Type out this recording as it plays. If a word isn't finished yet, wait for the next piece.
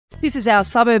This is our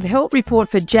Suburb Help Report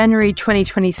for January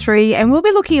 2023, and we'll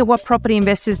be looking at what property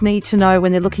investors need to know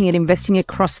when they're looking at investing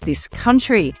across this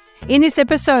country. In this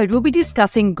episode, we'll be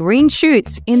discussing green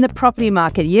shoots in the property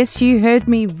market. Yes, you heard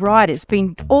me right. It's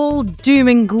been all doom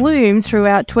and gloom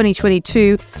throughout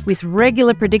 2022 with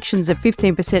regular predictions of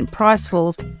 15% price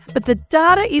falls, but the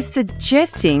data is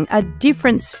suggesting a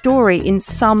different story in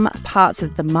some parts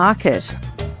of the market.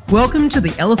 Welcome to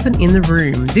The Elephant in the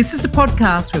Room. This is the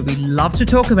podcast where we love to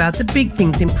talk about the big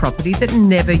things in property that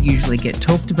never usually get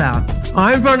talked about.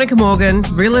 I'm Veronica Morgan,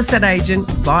 real estate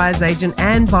agent, buyer's agent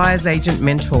and buyer's agent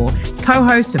mentor,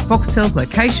 co-host of Foxtel's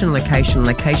Location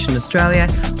Australia,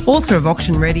 author of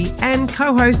Auction Ready and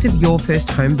co-host of Your First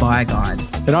Home Buyer Guide.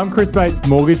 And I'm Chris Bates,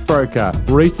 mortgage broker,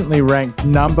 recently ranked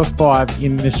number 5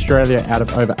 in Australia out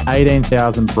of over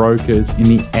 18,000 brokers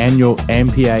in the annual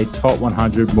MPA Top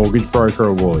 100 Mortgage Broker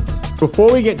Awards.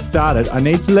 Before we get started, I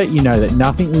need to let you know that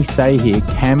nothing we say here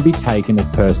can be taken as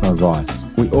personal advice.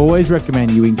 We always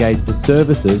recommend you engage the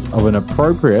services of an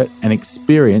appropriate and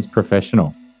experienced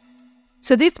professional.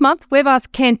 So this month, we've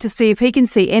asked Kent to see if he can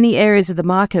see any areas of the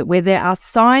market where there are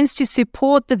signs to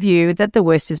support the view that the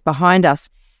worst is behind us.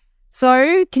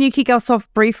 So can you kick us off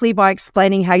briefly by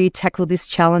explaining how you tackle this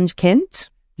challenge, Kent?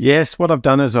 Yes, what I've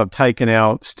done is I've taken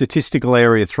our statistical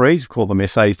area 3s, we call them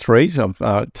SA3s.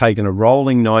 I've taken a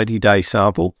rolling 90-day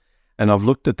sample and I've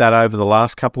looked at that over the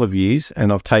last couple of years,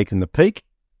 and I've taken the peak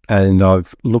and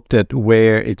I've looked at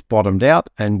where it's bottomed out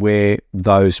and where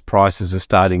those prices are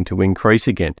starting to increase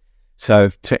again. So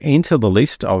to enter the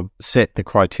list, I've set the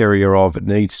criteria of it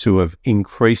needs to have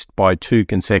increased by 2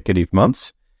 consecutive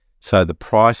months. So the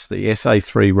price, the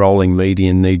SA3 rolling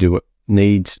median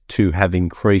needs to have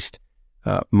increased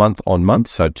month on month,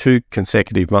 so 2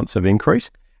 consecutive months of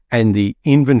increase, and the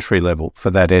inventory level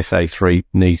for that SA3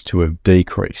 needs to have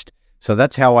decreased. So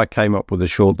that's how I came up with a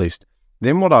shortlist.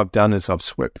 Then what I've done is I've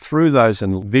swept through those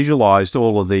and visualized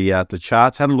all of the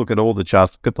charts, had a look at all the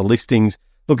charts, look at the listings,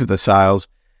 look at the sales,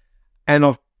 and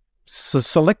I've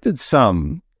selected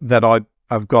some that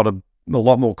I've got a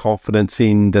lot more confidence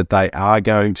in that they are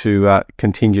going to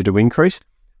continue to increase,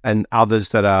 and others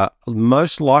that are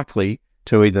most likely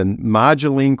to either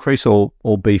marginally increase or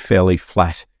be fairly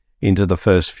flat into the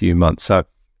first few months. So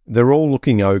they're all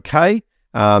looking okay.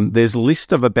 There's a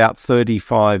list of about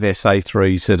 35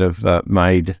 SA3s that have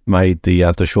made the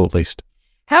shortlist.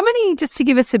 How many, just to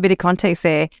give us a bit of context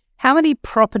there, how many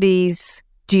properties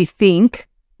do you think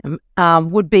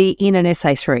would be in an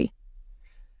SA3?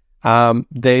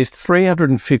 There's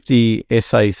 350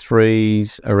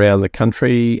 SA3s around the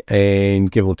country,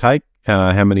 and give or take,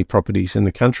 how many properties in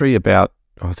the country? About,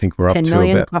 I think we're up 10 to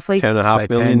million, about roughly. 10.5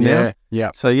 million now. Yeah.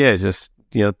 So yeah, just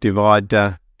divide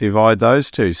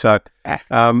those two. So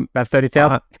About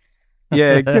 30,000.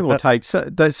 yeah, give or take.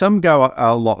 So some go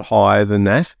a lot higher than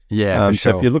that. Yeah, for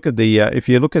sure. So if you look at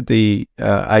the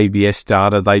ABS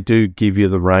data, they do give you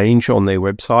the range on their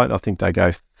website. I think they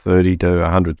go 30 to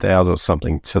 100,000 or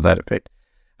something to that effect.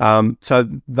 So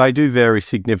they do vary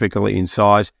significantly in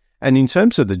size. And in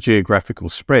terms of the geographical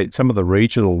spread, some of the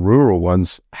regional rural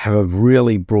ones have a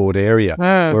really broad area,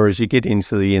 whereas you get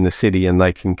into the inner city and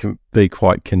they can be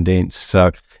quite condensed.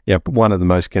 So, yeah, one of the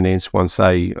most condensed ones,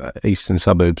 say, eastern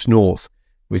suburbs north,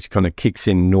 which kind of kicks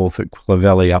in north at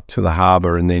Clovelly up to the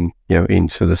harbour and then,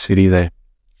 into the city there.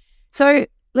 So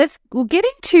we'll get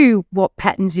into what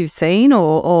patterns you've seen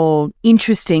or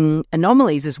interesting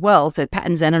anomalies as well. So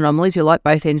patterns and anomalies, we like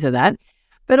both ends of that.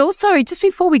 But also, just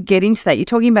before we get into that, you're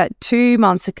talking about 2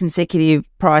 months of consecutive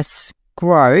price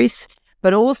growth,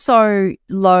 but also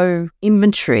low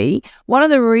inventory. One of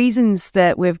the reasons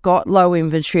that we've got low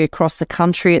inventory across the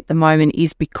country at the moment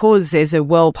is because there's a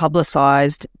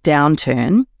well-publicised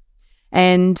downturn.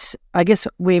 And I guess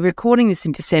we're recording this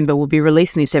in December. We'll be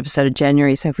releasing this episode in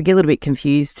January. So if we get a little bit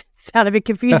confused, sound a bit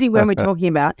confusing when we're talking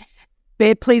about,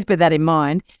 please bear that in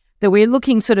mind, that we're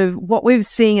looking sort of what we're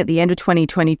seeing at the end of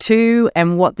 2022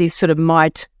 and what this sort of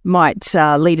might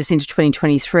lead us into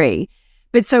 2023.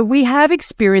 But so we have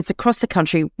experienced across the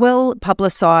country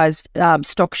well-publicised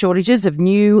stock shortages of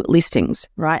new listings,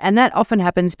 right? And that often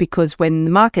happens because when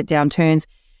the market downturns,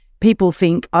 people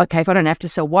think, okay, if I don't have to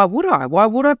sell, why would I? Why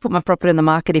would I put my property in the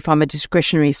market if I'm a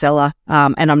discretionary seller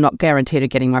and I'm not guaranteed of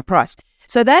getting my price?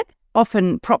 So that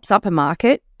often props up a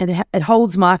market and it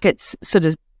holds markets sort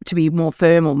of to be more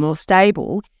firm or more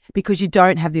stable because you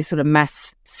don't have this sort of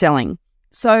mass selling.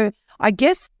 So I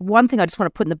guess one thing I just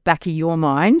want to put in the back of your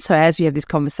mind, so as we have this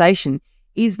conversation,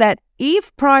 is that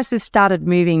if prices started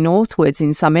moving northwards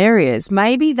in some areas,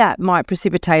 maybe that might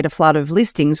precipitate a flood of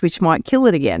listings, which might kill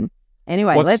it again.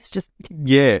 Anyway, let's just...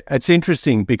 Yeah, it's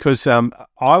interesting because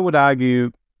I would argue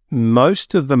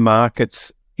most of the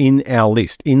markets in our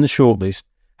list, in the shortlist,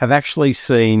 have actually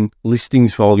seen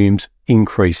listings volumes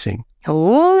increasing.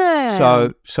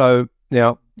 Oh. So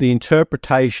now the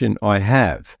interpretation I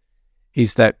have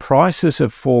is that prices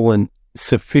have fallen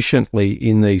sufficiently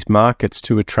in these markets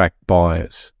to attract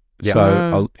buyers. Yeah.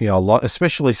 So a lot,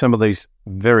 especially some of these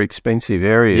very expensive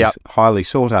areas, Yep. highly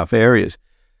sought after areas.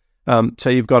 So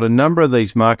you've got a number of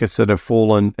these markets that have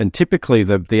fallen, and typically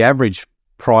the average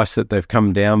price that they've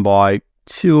come down by,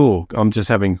 I'm just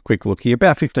having a quick look here,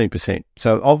 about 15%.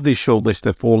 So of this shortlist,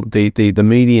 the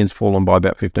median's fallen by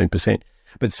about 15%.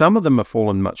 But some of them have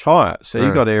fallen much higher. So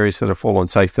you've got areas that have fallen,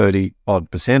 say,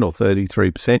 30-odd% or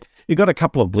 33%. You've got a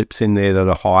couple of blips in there that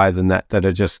are higher than that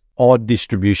are just odd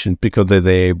distributions because they're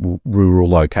their rural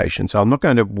locations. So I'm not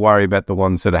going to worry about the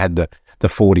ones that had the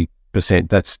 40%.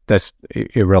 That's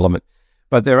irrelevant.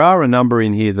 But there are a number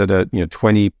in here that are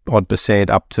 20-odd%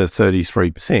 up to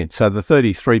 33%. So the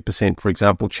 33%, for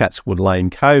example, Chatswood Lane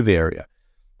Cove area,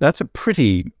 that's a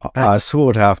pretty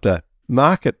sought after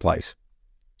marketplace.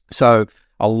 So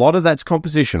a lot of that's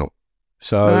compositional.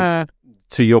 So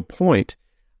to your point,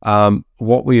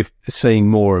 what we're seeing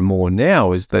more and more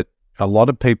now is that a lot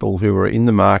of people who are in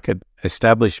the market,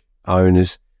 established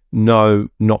owners, know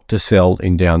not to sell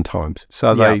in down times.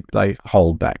 So they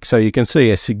hold back. So you can see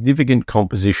a significant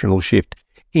compositional shift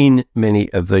in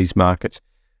many of these markets.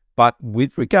 But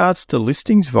with regards to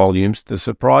listings volumes, the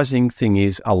surprising thing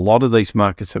is a lot of these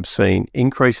markets have seen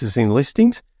increases in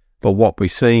listings, but what we're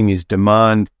seeing is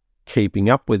demand keeping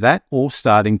up with that or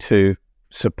starting to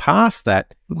surpass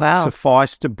that. Wow.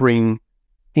 Suffice to bring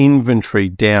inventory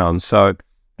down. So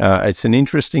it's an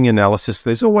interesting analysis.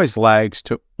 There's always lags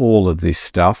to all of this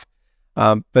stuff.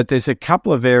 But there's a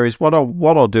couple of areas. What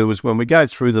I'll do is when we go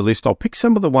through the list, I'll pick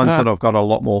some of the ones that I've got a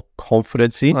lot more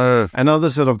confidence in and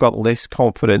others that I've got less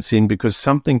confidence in because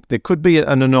there could be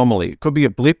an anomaly. It could be a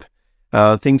blip.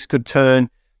 Things could turn,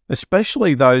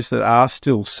 especially those that are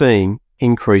still seeing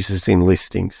increases in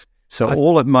listings. So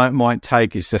all it might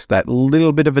take is just that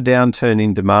little bit of a downturn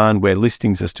in demand where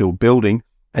listings are still building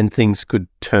and things could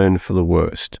turn for the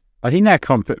worst. I think that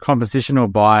compositional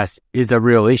bias is a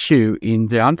real issue in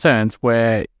downturns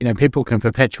where, people can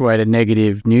perpetuate a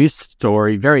negative news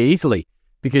story very easily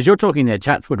because you're talking there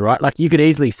Chatswood, right? Like you could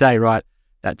easily say, right,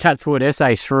 that Chatswood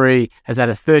SA3 has had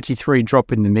a 33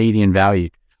 drop in the median value.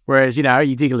 Whereas, you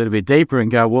dig a little bit deeper and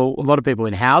go, well, a lot of people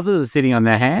in houses are sitting on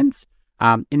their hands.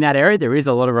 In that area, there is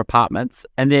a lot of apartments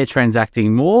and they're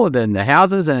transacting more than the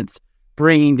houses and it's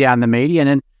bringing down the median.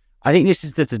 And I think this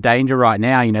is just a danger right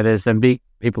now. There's some big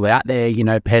people out there,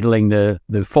 peddling the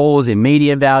falls in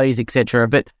median values, etc.,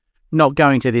 but not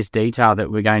going to this detail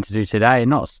that we're going to do today and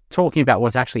not talking about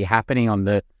what's actually happening on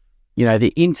the,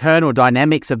 the internal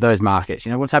dynamics of those markets.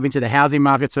 What's happening to the housing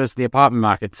markets versus the apartment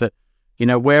markets.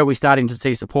 Where are we starting to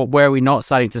see support? Where are we not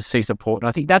starting to see support? And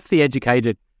I think that's the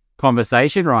educated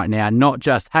conversation right now, not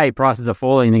just, hey, prices are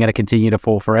falling and they're going to continue to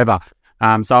fall forever.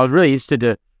 So I was really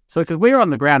interested because we're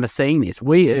on the ground of seeing this.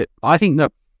 I think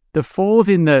the falls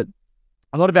in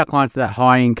a lot of our clients are that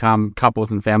high income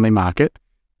couples and family market.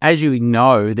 As you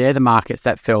know, they're the markets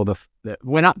that that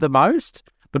went up the most,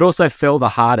 but also fell the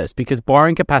hardest because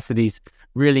borrowing capacities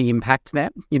really impact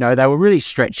them. They were really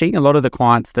stretching. A lot of the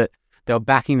clients that they were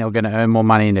backing, they were going to earn more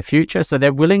money in the future. So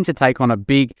they're willing to take on a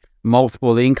big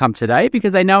multiple income today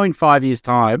because they know in 5 years'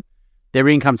 time, their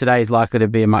income today is likely to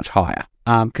be much higher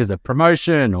because of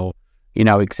promotion or,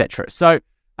 etc. So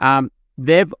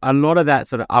they've a lot of that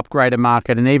sort of upgraded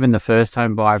market and even the first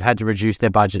home buyer have had to reduce their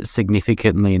budget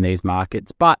significantly in these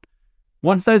markets. But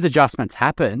once those adjustments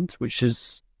happened, which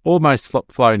is almost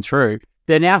flown through,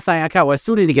 they're now saying, okay, well, I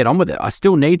still need to get on with it. I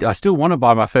still want to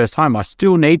buy my first home. I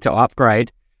still need to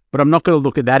upgrade, but I'm not going to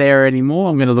look at that area anymore.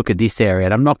 I'm going to look at this area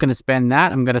and I'm not going to spend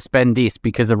that. I'm going to spend this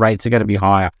because the rates are going to be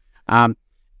higher.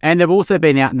 And they've also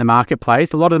been out in the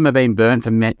marketplace. A lot of them have been burned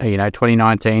from,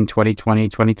 2019, 2020,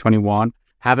 2021,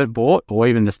 haven't bought or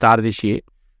even the start of this year.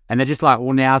 And they're just like,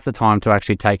 well, now's the time to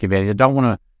actually take advantage. I don't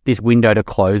want this window to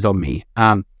close on me.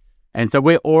 And so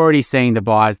we're already seeing the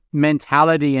buyers'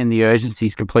 mentality and the urgency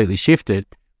is completely shifted,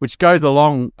 which goes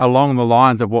along the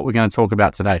lines of what we're going to talk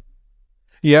about today.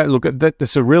 Yeah, look,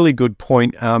 that's a really good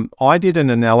point. I did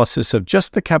an analysis of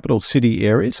just the capital city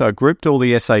areas. So I grouped all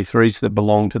the SA3s that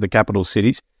belong to the capital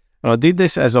cities. And I did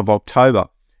this as of October.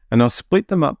 And I split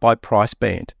them up by price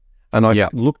band. And I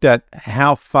looked at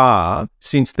how far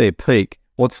since their peak,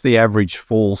 what's the average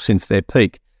fall since their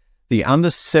peak. The under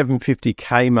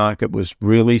 750K market was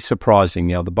really surprising.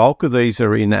 Now, the bulk of these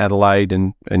are in Adelaide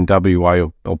and WA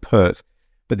or Perth.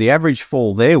 But the average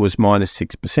fall there was minus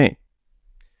 6%.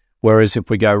 Whereas if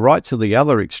we go right to the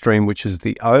other extreme, which is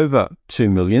the over 2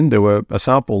 million, there were a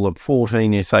sample of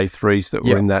 14 SA3s that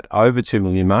were in that over 2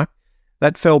 million mark.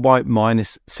 That fell by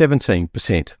minus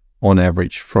 17% on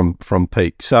average from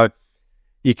peak. So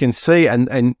you can see,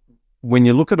 and when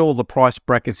you look at all the price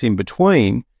brackets in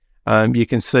between, you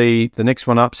can see the next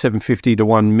one up, 750 to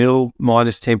 1 mil,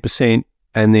 minus 10%,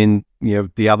 and then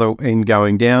the other end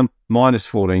going down, minus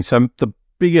 14. So the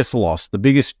biggest loss, the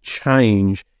biggest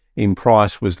change in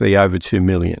price was the over 2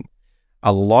 million.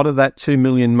 A lot of that 2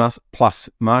 million plus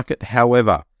market,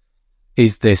 however,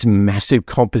 there's massive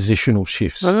compositional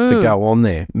shifts that go on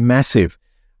there, massive.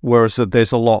 Whereas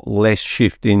there's a lot less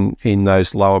shift in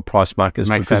those lower price markets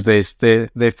because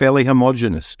they're fairly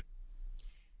homogenous.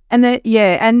 And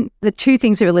the two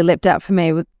things that really leapt out for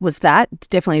me was that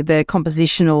definitely the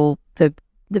compositional, the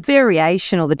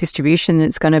variation or the distribution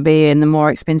that's going to be in the more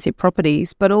expensive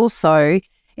properties, but also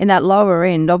in that lower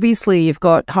end. Obviously, you've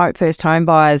got first home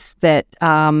buyers that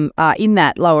are in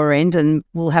that lower end and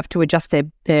will have to adjust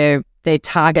their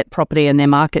target property and their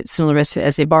markets and all the rest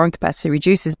as their borrowing capacity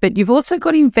reduces. But you've also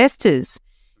got investors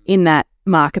in that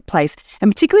marketplace.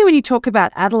 And particularly when you talk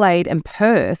about Adelaide and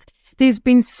Perth, there's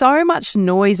been so much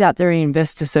noise out there in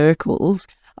investor circles.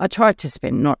 I tried to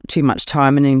spend not too much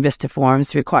time in investor forums,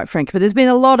 to be quite frank, but there's been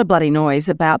a lot of bloody noise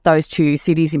about those two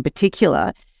cities in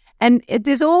particular. And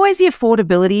there's always the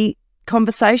affordability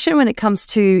conversation when it comes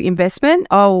to investment.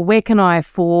 Oh, where can I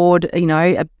afford,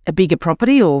 a bigger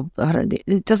property? Or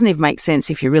it doesn't even make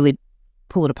sense if you really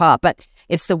pull it apart, but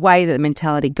it's the way that the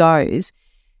mentality goes.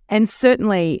 And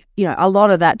certainly, a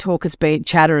lot of that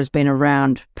chatter has been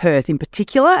around Perth in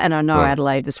particular, and I know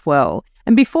Adelaide as well.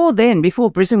 And before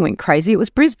Brisbane went crazy, it was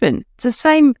Brisbane. It's the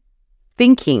same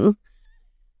thinking.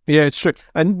 Yeah, it's true.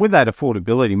 And with that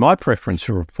affordability, my preference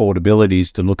for affordability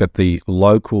is to look at the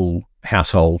local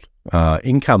household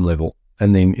income level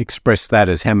and then express that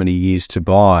as how many years to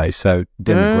buy. So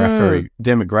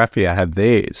Demographia have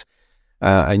theirs.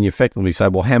 And you effectively say,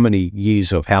 well, how many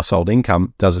years of household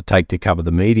income does it take to cover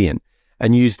the median?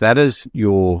 And use that as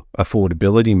your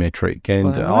affordability metric.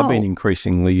 And I've been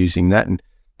increasingly using that. And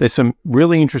there's some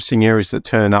really interesting areas that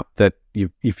turn up that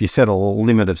if you set a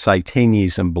limit of, say, 10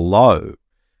 years and below,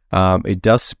 it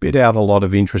does spit out a lot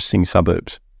of interesting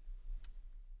suburbs.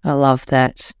 I love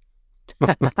that.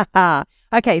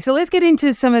 Okay, so let's get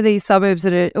into some of these suburbs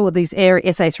these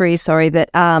SA3s, that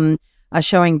are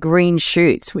showing green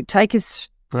shoots. Talk us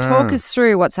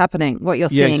through what's happening, what you're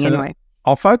seeing anyway.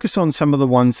 I'll focus on some of the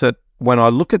ones that, when I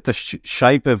look at the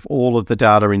shape of all of the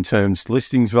data in terms of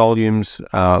listings volumes,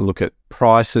 look at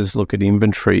prices, look at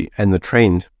inventory and the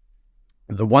trend,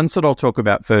 the ones that I'll talk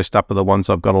about first up are the ones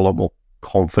I've got a lot more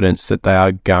confidence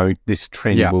that this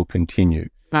trend will continue.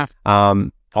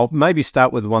 I'll maybe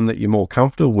start with the one that you're more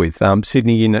comfortable with.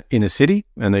 Sydney inner city,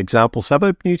 an example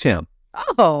suburb, Newtown.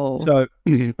 Oh. So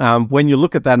when you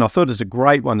look at that, and I thought it's a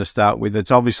great one to start with, it's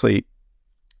obviously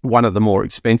one of the more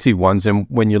expensive ones. And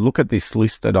when you look at this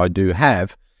list that I do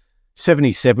have,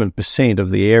 77% of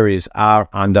the areas are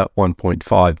under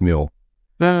 1.5 mil.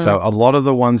 So a lot of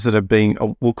the ones that are being,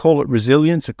 we'll call it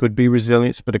resilience, it could be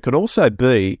resilience, but it could also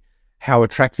be how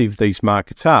attractive these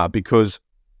markets are, because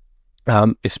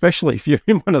especially if you're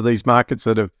in one of these markets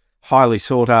that are highly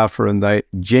sought after and they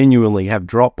genuinely have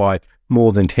dropped by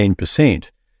more than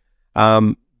 10%,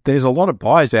 there's a lot of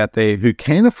buyers out there who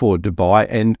can afford to buy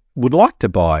and would like to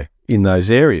buy in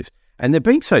those areas. And they've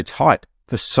been so tight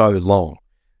for so long.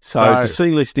 So to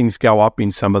see listings go up in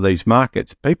some of these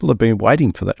markets, people have been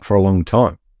waiting for that for a long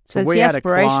time. So it's we the had a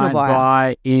aspirational client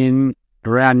buy in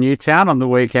around Newtown on the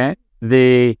weekend.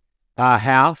 The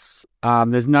house,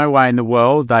 there's no way in the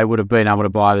world they would have been able to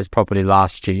buy this property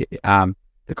last year.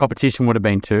 The competition would have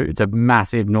been too. It's a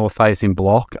massive north-facing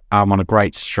block on a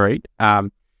great street.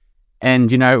 And,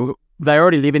 they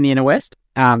already live in the inner west,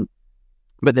 but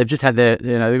they've just had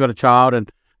they've got a child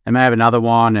and they may have another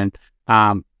one. And,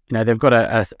 they've got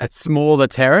a smaller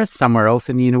terrace somewhere else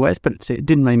in the inner west, but it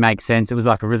didn't really make sense. It was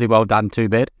like a really well-done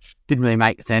 2-bed. Didn't really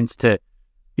make sense to,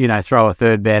 throw a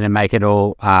 3rd bed and make it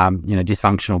all,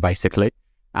 dysfunctional, basically.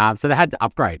 So they had to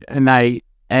upgrade, and they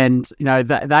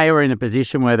were in a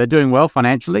position where they're doing well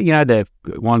financially.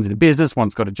 One's in a business,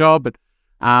 one's got a job, but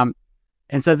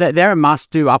and so they're a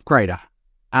must-do upgrader.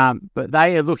 But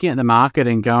they are looking at the market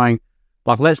and going,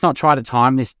 let's not try to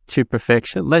time this to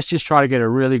perfection. Let's just try to get a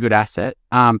really good asset,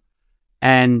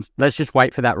 and let's just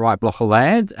wait for that right block of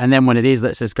land. And then when it is,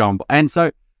 let's just go on. And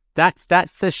so that's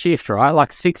the shift,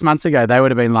 right? 6 months ago, they would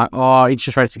have been like, oh,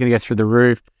 interest rates are going to go through the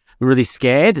roof. We're really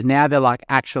scared. Now they're like,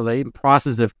 actually,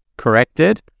 prices have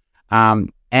corrected.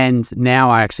 And now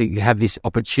I actually have this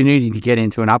opportunity to get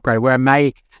into an upgrade where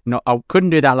I couldn't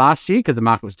do that last year because the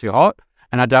market was too hot,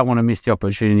 and I don't want to miss the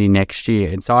opportunity next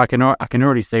year. And so I can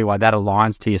already see why that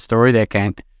aligns to your story there,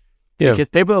 Kent. Yeah. Because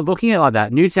people are looking at it like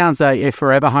that. Newtown's a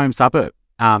forever home suburb.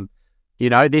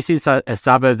 This is a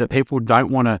suburb that people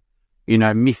don't want to,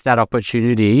 miss that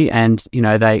opportunity. And,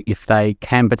 if they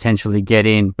can potentially get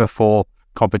in before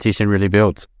competition really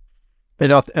builds.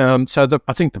 And I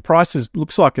think the prices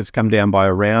looks like it's come down by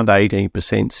around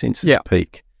 18% since its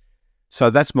peak. So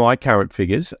that's my current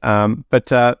figures.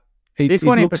 This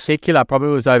one in particular probably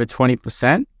was over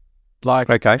 20%.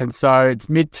 And so it's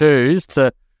mid twos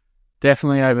to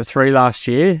definitely over 3 last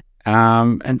year.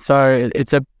 And so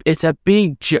it's a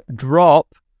big drop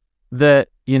that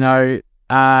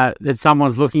that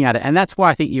someone's looking at it, and that's why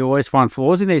I think you always find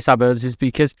flaws in these suburbs is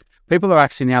because people are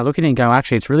actually now looking and going,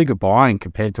 actually, it's really good buying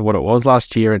compared to what it was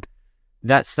last year. And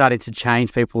that's starting to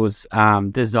change people's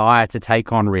desire to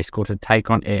take on risk or to take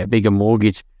on a bigger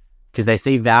mortgage because they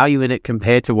see value in it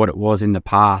compared to what it was in the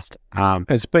past.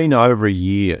 It's been over a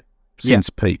year since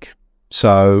peak.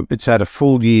 So it's had a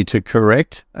full year to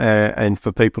correct and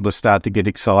for people to start to get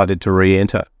excited to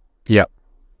re-enter. Yep.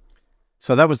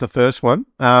 So that was the first one.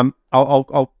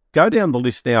 I'll go down the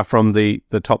list now from the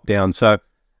top down. So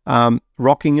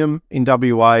Rockingham in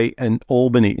WA and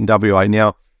Albany in WA.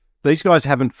 Now, these guys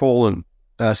haven't fallen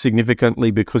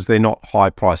significantly because they're not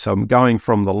high price. So I'm going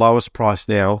from the lowest price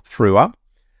now through up.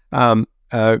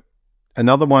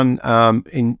 Another one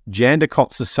in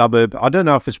Jandakot's a suburb. I don't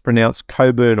know if it's pronounced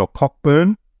Coburn or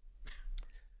Cockburn.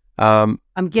 I'm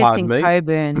guessing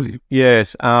Coburn.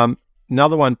 Yes.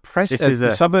 Another one,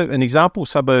 Preston. An example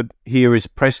suburb here is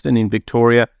Preston in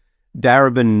Victoria.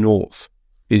 Darebin North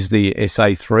is the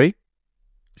SA3.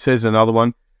 Says another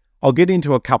one. I'll get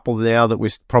into a couple now that we're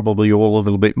probably all a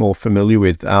little bit more familiar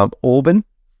with. Auburn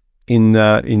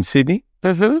in Sydney.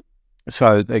 Mm-hmm.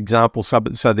 So the example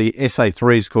suburb. So the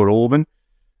SA3 is called Auburn,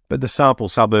 but the sample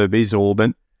suburb is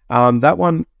Auburn. That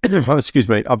one, excuse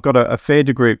me, I've got a fair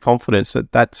degree of confidence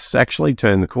that that's actually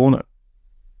turned the corner.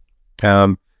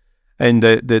 And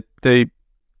the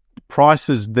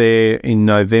prices there in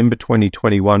November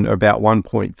 2021 are about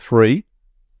 1.3,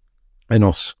 and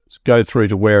I'll go through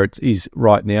to where it is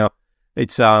right now.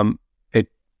 It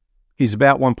is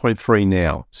about 1.3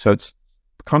 now, so it's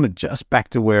kind of just back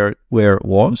to where it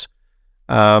was.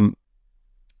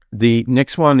 The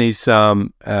next one is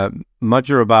Mudgeeraba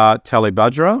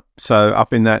Talibudgera, so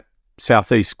up in that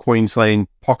southeast Queensland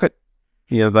pocket.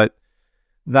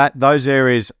 Those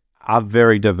areas are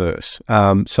very diverse.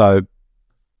 Price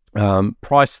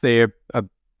there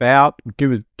about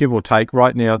give or take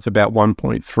right now it's about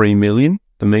 1.3 million,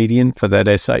 the median for that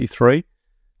SA3,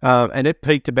 and it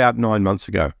peaked about 9 months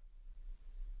ago.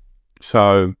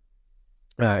 So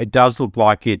it does look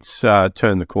like it's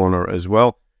turned the corner as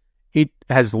well. It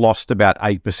has lost about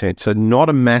 8%, so not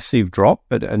a massive drop,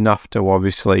 but enough to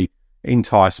obviously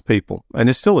entice people, and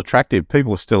it's still attractive.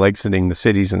 People are still exiting the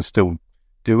cities and still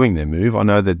doing their move. I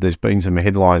know that there's been some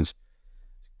headlines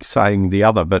saying the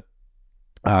other, but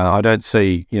I don't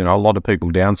see, a lot of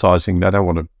people downsizing. They don't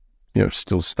want to,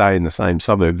 still stay in the same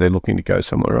suburb. They're looking to go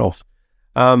somewhere else.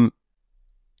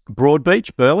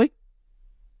 Broadbeach, Burleigh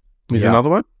is another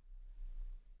one.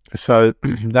 So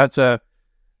that's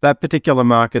that particular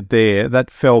market there, that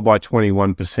fell by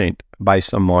 21%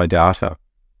 based on my data.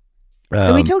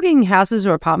 So we're talking houses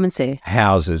or apartments here?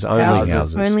 Houses, only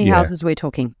houses. Only houses we're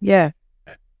talking, yeah.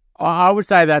 I would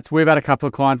say we've had a couple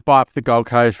of clients buy up the Gold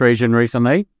Coast region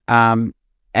recently. And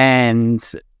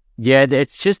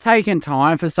it's just taken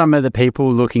time for some of the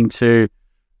people looking to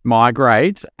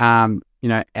migrate, out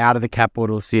of the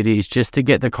capital cities just to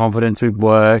get the confidence with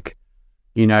work,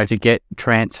 to get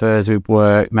transfers with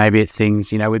work. Maybe it's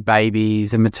things, with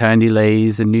babies and maternity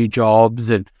leaves and new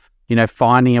jobs and,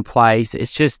 finding a place.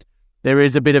 It's just, there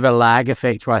is a bit of a lag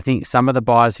effect where I think some of the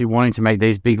buyers who are wanting to make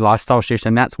these big lifestyle shifts,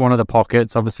 and that's one of the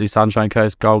pockets, obviously Sunshine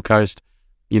Coast, Gold Coast,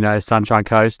 Sunshine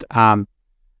Coast,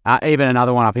 even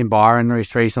another one up in Byron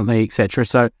recently, etc.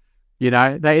 So,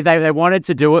 they wanted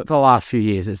to do it for the last few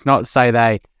years. It's not to say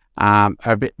they've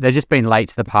just been late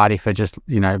to the party for just,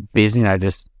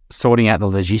 just sorting out the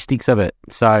logistics of it.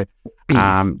 So,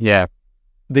 yeah.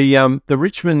 The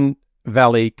Richmond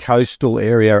Valley coastal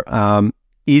area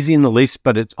is in the list,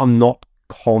 but I'm not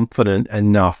confident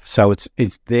enough. So it's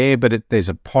there, but there's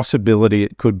a possibility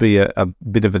it could be a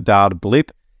bit of a data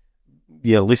blip.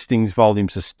 Listings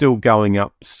volumes are still going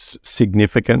up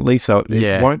significantly, so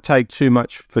it won't take too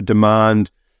much for demand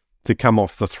to come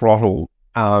off the throttle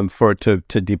for it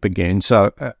to dip again.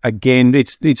 So again,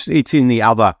 it's in the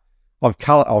other I've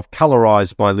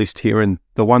colorized my list here, and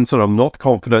the ones that I'm not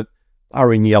confident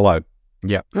are in yellow.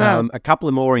 Yeah. A couple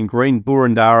of more in green.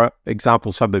 Boroondara,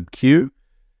 example suburb Q.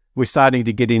 We're starting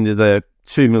to get into the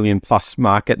 2 million plus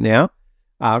market now.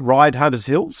 Ryde, Hunters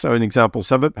Hill, so an example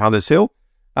suburb, Hunters Hill,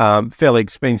 fairly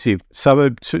expensive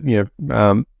suburb.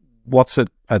 What's it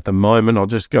at the moment? I'll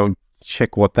just go and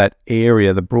check what that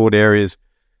area, the broad areas,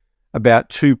 about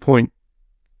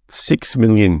 2.6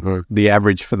 million, the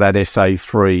average for that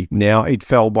SA3. Now it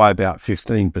fell by about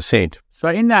 15%. So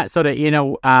in that sort of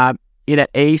inner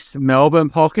East Melbourne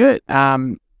pocket,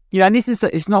 and this is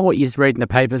it's not what you just read in the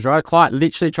papers, right? Client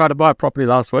literally tried to buy a property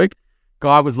last week.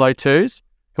 Guy was low twos,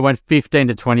 who went 15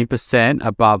 to 20%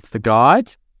 above the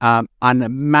guide, and a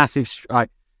massive.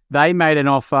 They made an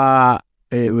offer.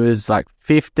 It was like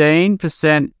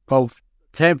 15% of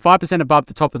 5% above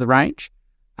the top of the range.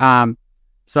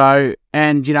 So,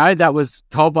 and that was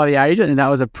told by the agent, and that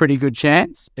was a pretty good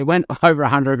chance. It went over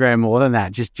 100 grand more than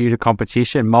that, just due to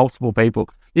competition. Multiple people.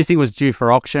 This thing was due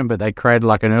for auction, but they created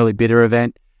like an early bidder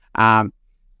event. And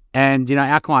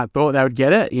our client thought they would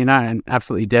get it, and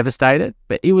absolutely devastated.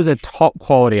 But it was a top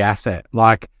quality asset,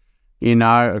 like,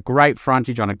 a great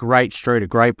frontage on a great street, a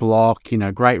great block,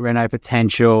 great reno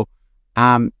potential.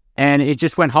 And it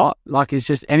just went hot. Like, it's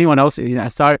just anyone else,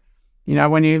 So,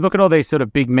 when you look at all these sort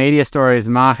of big media stories,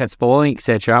 markets falling,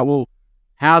 etc., well,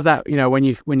 how's that? When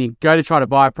you go to try to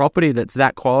buy a property that's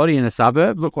that quality in a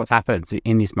suburb, look what happens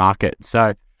in this market.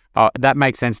 So that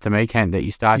makes sense to me, Ken, that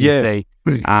you start to see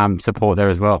support there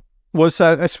as well. Well,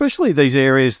 so especially these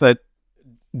areas that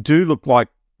do look like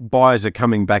buyers are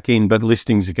coming back in, but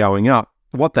listings are going up.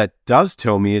 What that does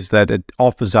tell me is that it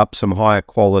offers up some higher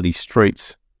quality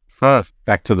streets.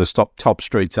 Back to the top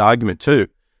streets argument too.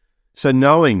 So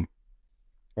knowing,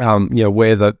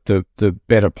 where the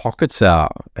better pockets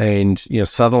are, and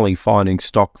suddenly finding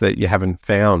stock that you haven't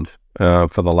found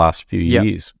for the last few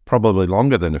years, probably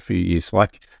longer than a few years,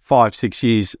 like 5-6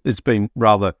 years. It's been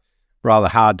rather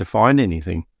hard to find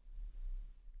anything.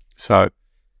 So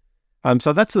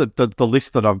that's the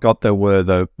list that I've got. There were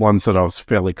the ones that I was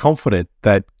fairly confident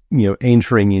that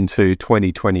entering into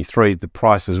 2023, the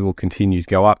prices will continue to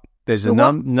go up. There's a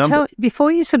number.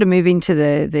 Before you sort of move into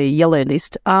the yellow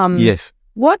list, yes.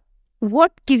 What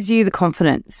gives you the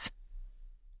confidence?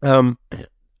 The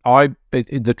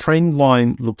trend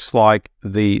line looks like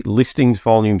the listings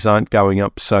volumes aren't going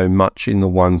up so much in the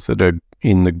ones that are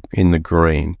in the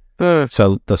green.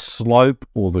 So the slope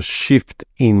or the shift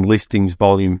in listings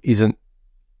volume isn't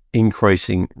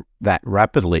increasing that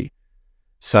rapidly.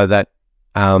 So that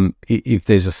if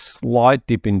there's a slight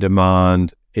dip in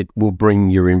demand, it will bring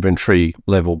your inventory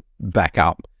level back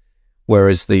up.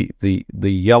 Whereas the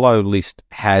yellow list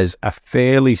has a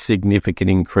fairly significant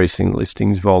increase in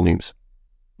listings volumes.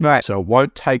 Right. So it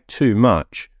won't take too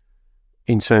much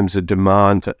in terms of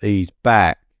demand to ease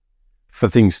back for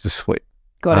things to slip.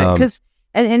 Got it. Because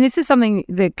and this is something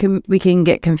that we can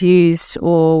get confused,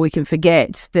 or we can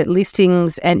forget that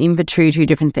listings and inventory are two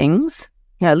different things.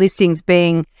 Listings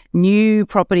being new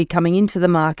property coming into the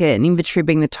market, and inventory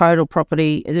being the total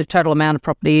amount of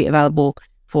property available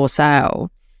for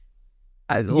sale.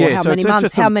 How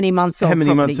many months of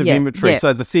inventory? Yeah.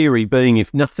 So the theory being,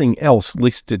 if nothing else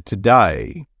listed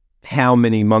today, how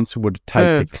many months would it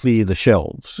take to clear the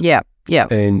shelves? Yeah.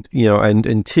 And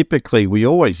and typically I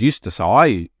always used to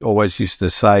say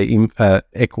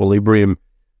equilibrium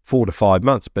 4 to 5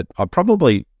 months, but I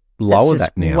probably lower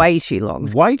that now. Way too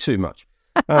long. Way too much.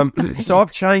 So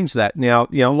I've changed that now.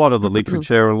 A lot of the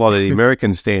literature, a lot of the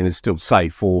American standards still say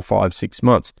 4, 5, 6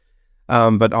 months.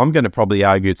 But I'm going to probably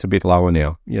argue it's a bit lower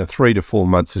now. 3 to 4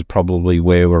 months is probably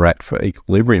where we're at for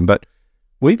equilibrium. But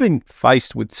we've been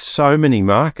faced with so many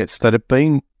markets that have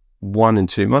been 1 and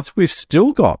 2 months. We've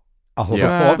still got a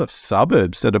lot of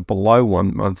suburbs that are below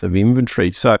 1 month of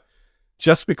inventory. So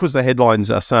just because the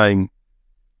headlines are saying,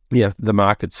 the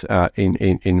market's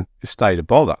in a state of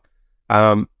bother,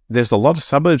 there's a lot of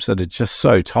suburbs that are just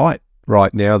so tight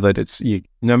right now that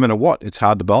no matter what, it's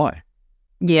hard to buy.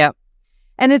 Yeah.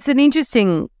 And it's an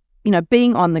interesting,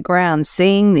 being on the ground,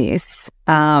 seeing this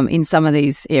in some of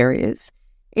these areas.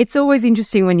 It's always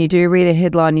interesting when you do read a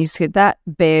headline, you see that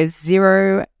bears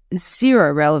zero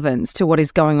relevance to what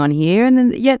is going on here. And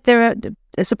then yet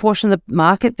there's a portion of the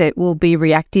market that will be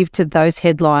reactive to those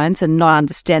headlines and not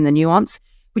understand the nuance,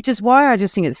 which is why I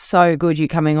just think it's so good you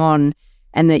coming on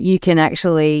and that you can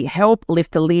actually help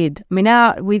lift the lid. I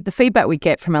mean, the feedback we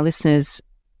get from our listeners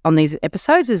on these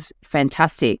episodes is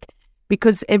fantastic,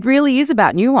 because it really is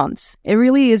about nuance. It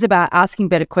really is about asking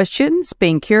better questions,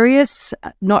 being curious,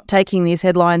 not taking these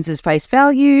headlines as face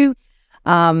value,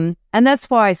 And that's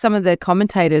why some of the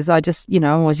commentators, I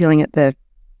was yelling at the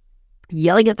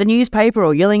newspaper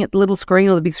or yelling at the little screen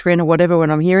or the big screen or whatever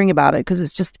when I'm hearing about it, because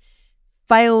it's just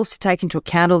fails to take into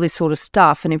account all this sort of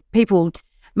stuff. And if people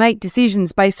make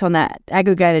decisions based on that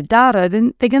aggregated data,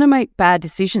 then they're going to make bad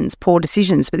decisions, poor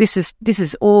decisions. But this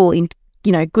is all in,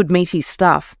 good meaty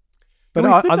stuff. But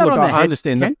I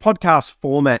understand the podcast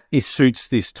format suits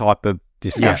this type of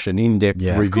discussion, in-depth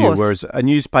review, whereas a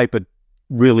newspaper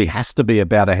really has to be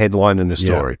about a headline and a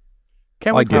story.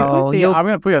 I'm going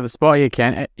to put you on the spot here,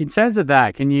 Ken. In terms of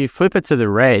that, can you flip it to the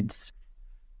Reds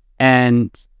and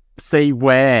see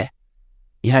where,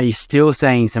 you're still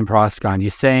seeing some price grind.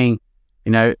 You're seeing,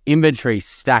 inventory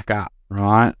stack up,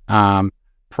 right?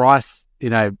 Price,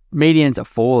 medians are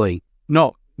falling.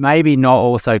 Maybe not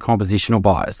also compositional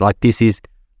buyers. Like this is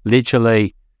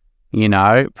literally,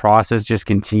 prices just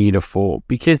continue to fall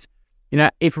because,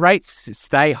 if rates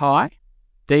stay high,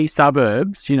 these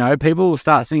suburbs, people will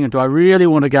start thinking, do I really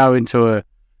want to go into a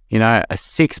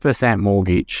 6%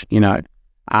 mortgage,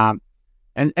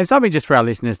 and something just for our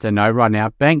listeners to know right now,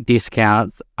 bank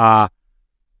discounts are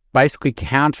basically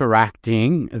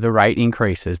counteracting the rate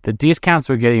increases. The discounts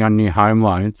we're getting on new home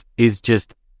loans is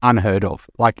just unheard of.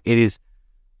 Like it is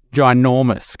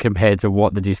ginormous compared to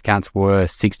what the discounts were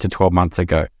 6 to 12 months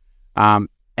ago. And,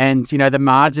 the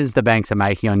margins the banks are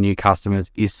making on new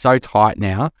customers is so tight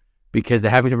now because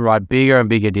they're having to provide bigger and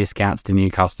bigger discounts to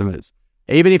new customers.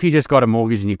 Even if you just got a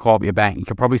mortgage and you call up your bank, you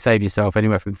could probably save yourself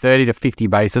anywhere from 30 to 50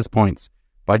 basis points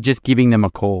by just giving them a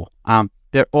call.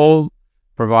 They're all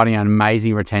providing an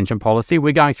amazing retention policy.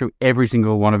 We're going through every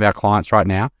single one of our clients right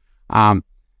now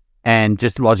and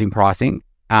just lodging pricing.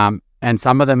 And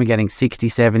some of them are getting 60,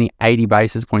 70, 80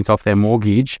 basis points off their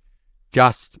mortgage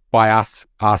just by us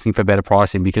asking for better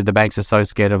pricing because the banks are so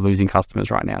scared of losing customers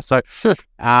right now. So,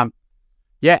 and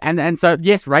so,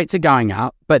 yes, rates are going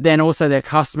up, but then also their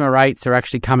customer rates are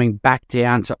actually coming back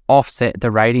down to offset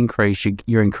the rate increase.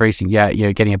 You're increasing,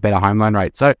 you're getting a better home loan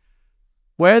rate. So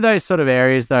where are those sort of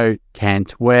areas though,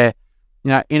 Kent, where,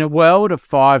 in a world of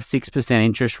 5-6%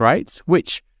 interest rates,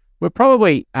 which we're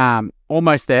probably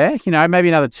almost there, maybe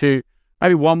another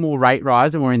maybe one more rate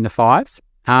rise and we're in the 5s,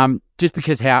 just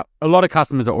because a lot of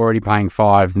customers are already paying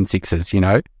 5s and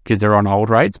 6s, because they're on old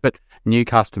rates, but new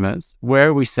customers, where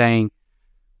are we seeing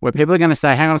where people are going to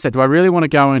say, hang on a sec, do I really want to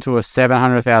go into a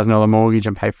 $700,000 mortgage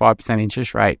and pay 5%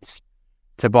 interest rates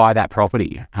to buy that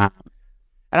property? And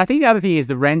I think the other thing is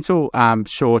the rental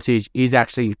shortage is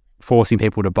actually forcing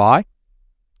people to buy.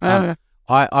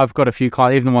 I've got a few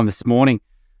clients, even the one this morning,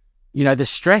 the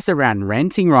stress around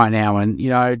renting right now and,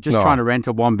 trying to rent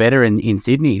a one-bedder in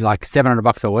Sydney, like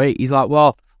 $700 a week. He's like,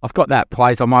 well, I've got that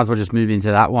place. I might as well just move into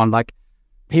that one. Like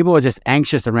people are just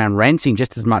anxious around renting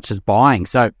just as much as buying.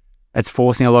 So it's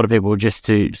forcing a lot of people just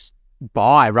to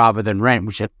buy rather than rent,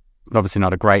 which is obviously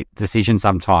not a great decision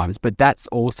sometimes. But that's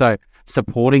also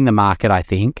supporting the market, I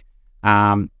think,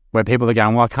 where people are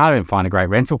going, well, I can't even find a great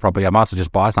rental property. I might as well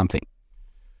just buy something.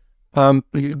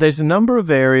 There's a number of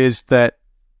areas that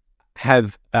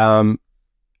have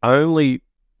only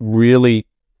really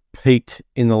peaked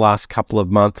in the last couple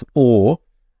of months or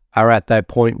are at that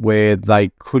point where they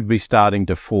could be starting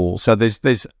to fall. So there's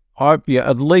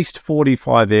at least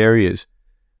 45 areas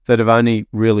that have only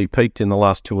really peaked in the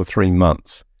last 2 or 3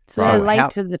 months. So they're late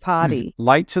to the party.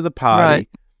 Late to the party, right.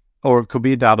 Or it could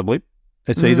be a data blip.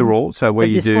 It's either or. So where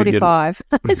you do 45,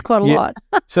 it's quite a lot.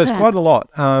 So it's quite a lot.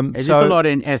 Is this a lot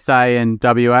in SA and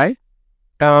WA?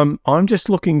 I'm just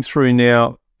looking through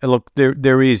now. Look,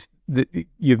 there is.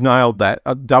 You've nailed that.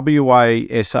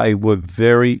 WA, SA were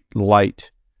very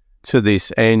late to this,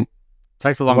 and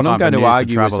takes a long time. I'm going to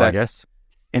argue travel, that, I guess.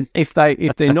 And if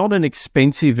they're not an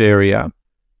expensive area,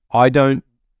 I don't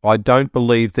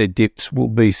believe their dips will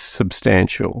be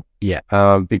substantial. Yeah.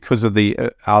 Because of the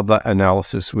other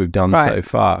analysis we've done so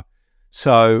far.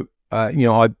 So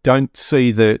I don't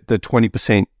see the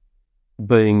 20%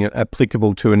 being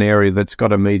applicable to an area that's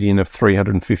got a median of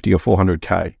 350 or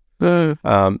 400K.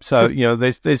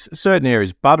 There's certain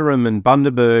areas, Butterham and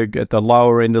Bundaberg at the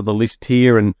lower end of the list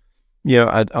here, and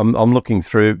I'm looking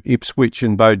through Ipswich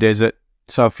and Beaudesert.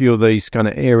 So a few of these kind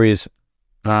of areas.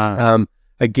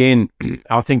 Again,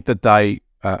 I think that they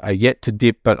are yet to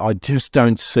dip, but I just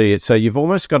don't see it. So you've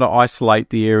almost got to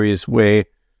isolate the areas where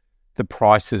the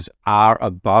prices are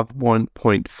above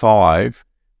 1.5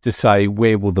 to say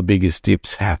where will the biggest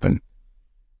dips happen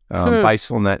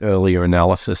based on that earlier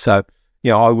analysis. So,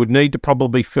 I would need to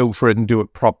probably filter it and do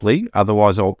it properly.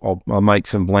 Otherwise, I'll make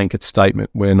some blanket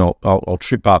statement where I'll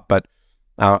trip up. But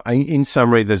in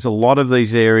summary, there's a lot of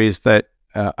these areas that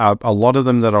a lot of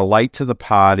them that are late to the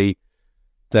party.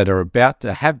 that are about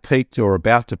to have peaked or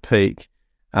about to peak.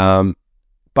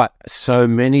 But so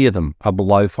many of them are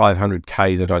below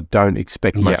 500K that I don't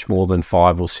expect much more than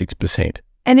 5 or 6%.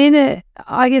 And in a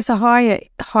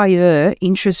higher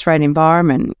interest rate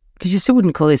environment, because you still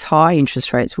wouldn't call this high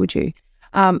interest rates, would you?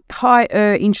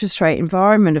 Higher interest rate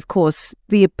environment, of course,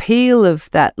 the appeal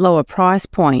of that lower price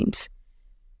point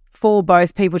for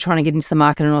both people trying to get into the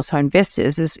market and also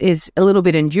investors is a little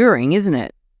bit enduring, isn't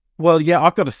it? Well, yeah,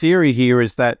 I've got a theory here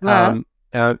is that,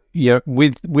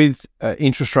 with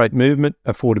interest rate movement,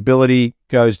 affordability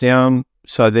goes down.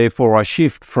 So therefore I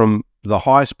shift from the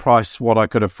highest price, what I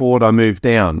could afford, I move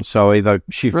down. So I either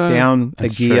shift down a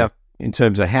gear in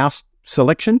terms of house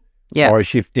selection, or I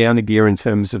shift down a gear in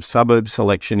terms of suburb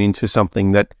selection into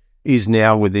something that is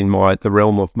now within the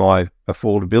realm of my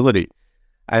affordability.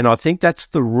 And I think that's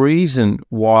the reason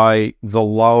why the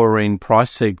lower end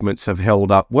price segments have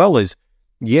held up well is,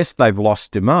 yes, they've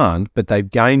lost demand, but they've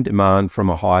gained demand from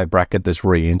a higher bracket that's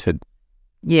re-entered.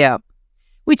 Yeah.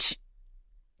 Which,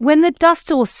 when the dust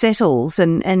all settles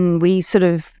and we sort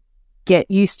of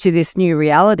get used to this new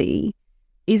reality,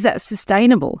 is that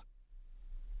sustainable?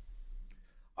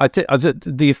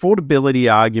 The affordability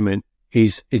argument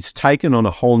it's taken on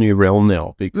a whole new realm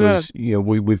now because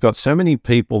we've got so many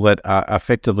people that are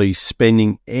effectively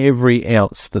spending every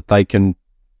ounce that they can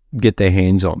get their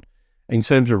hands on. In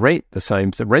terms of rent, the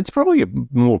same. So rent's probably a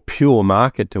more pure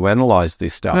market to analyse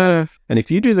this stuff. And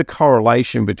if you do the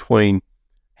correlation between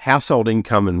household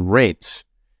income and rents,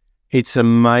 it's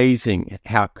amazing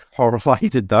how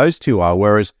correlated those two are.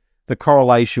 Whereas the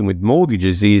correlation with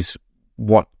mortgages is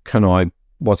what's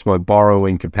my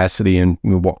borrowing capacity and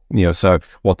what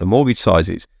the mortgage size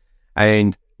is.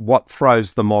 And what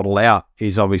throws the model out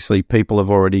is obviously people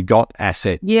have already got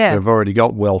asset. Yeah. They've already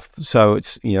got wealth. So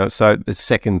it's, so it's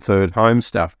second, third home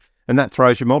stuff. And that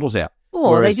throws your models out.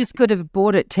 Or they just could have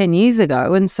bought it 10 years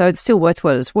ago and so it's still worth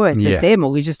what it's worth, but their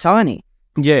mortgage is tiny.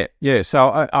 Yeah. So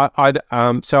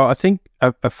I think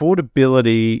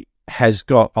affordability has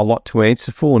got a lot to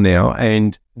answer for now,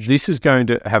 and this is going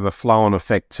to have a flow-on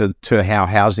effect to how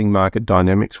housing market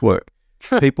dynamics work.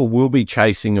 People will be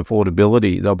chasing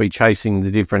affordability. They'll be chasing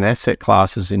the different asset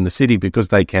classes in the city because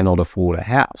they cannot afford a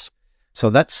house. So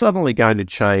that's suddenly going to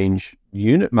change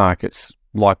unit markets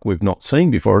like we've not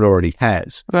seen before. It already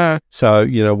has. So,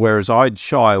 whereas I'd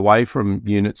shy away from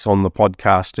units on the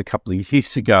podcast a couple of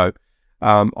years ago,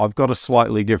 I've got a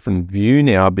slightly different view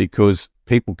now because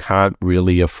people can't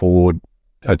really afford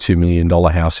a $2 million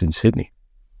house in Sydney.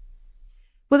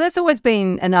 Well, that's always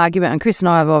been an argument, and Chris and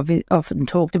I have often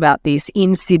talked about this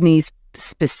in Sydney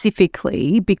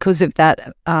specifically because of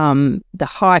that, the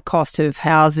high cost of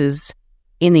houses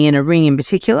in the inner ring in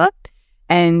particular,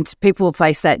 and people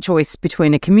face that choice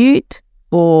between a commute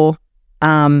or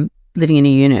living in a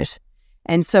unit.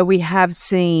 And so we have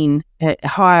seen a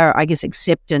higher,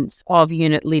 acceptance of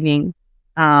unit living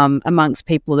amongst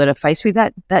people that are faced with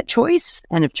that choice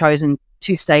and have chosen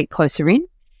to stay closer in.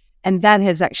 And that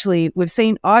has actually,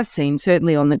 I've seen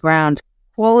certainly on the ground,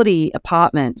 quality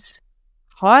apartments,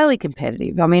 highly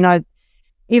competitive. I mean,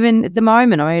 even at the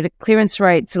moment, clearance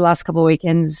rates the last couple of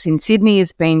weekends in Sydney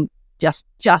has been just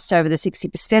over the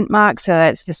 60% mark. So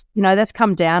that's just, that's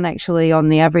come down actually on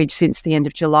the average since the end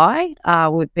of July.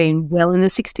 We've been well in the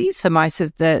 60s for most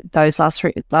of those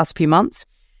last few months.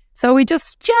 So we're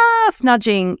just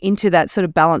nudging into that sort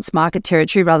of balanced market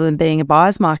territory rather than being a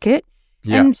buyer's market.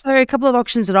 Yeah. And so a couple of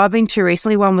auctions that I've been to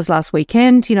recently, one was last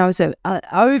weekend, it was an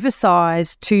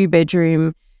oversized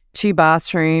 2-bedroom,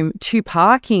 2-bathroom,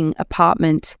 2-parking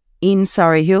apartment in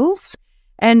Surrey Hills,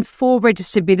 and 4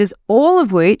 registered bidders, all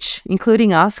of which,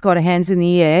 including us, got our hands in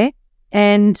the air.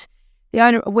 And the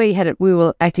owner, we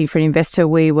were acting for an investor,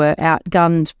 we were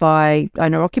outgunned by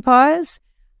owner-occupiers,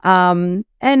 and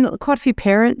quite a few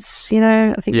parents,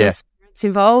 I think there's parents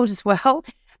involved as well.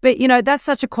 But, that's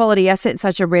such a quality asset,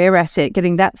 such a rare asset,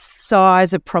 getting that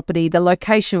size of property. The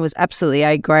location was absolutely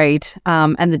A grade,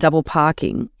 and the double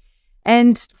parking.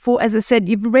 And as I said,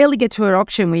 you rarely get to an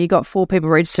auction where you got 4 people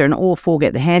register and all 4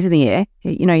 get their hand in the air.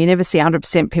 You never see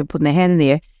 100% people putting their hand in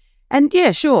the air. And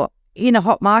yeah, sure, in a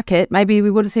hot market, maybe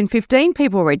we would have seen 15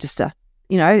 people register.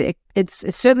 It's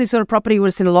certainly the sort of property we would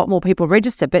have seen a lot more people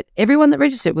register, but everyone that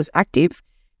registered was active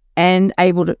and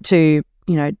able to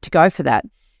go for that.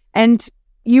 And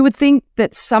you would think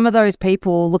that some of those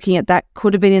people looking at that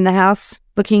could have been in the house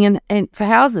looking for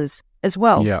houses as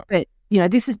well. Yeah. But,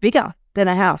 this is bigger than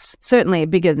a house, certainly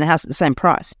bigger than a house at the same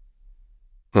price.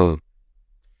 I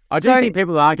do think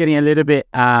people are getting a little bit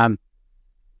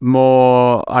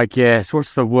more,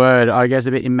 what's the word? A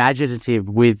bit imaginative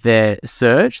with their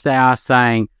search. They are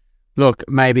saying, look,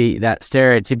 maybe that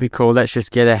stereotypical, let's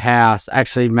just get a house.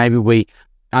 Actually, maybe we,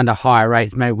 under higher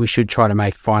rates, maybe we should try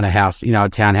to find a house, a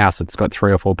townhouse that's got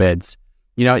 3 or 4 beds.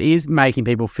 It is making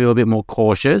people feel a bit more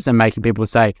cautious and making people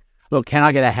say, look, can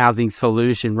I get a housing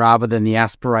solution rather than the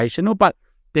aspirational? But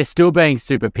they're still being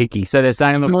super picky. So they're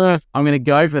saying, look, I'm going to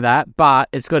go for that, but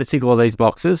it's got to tick all these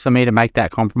boxes for me to make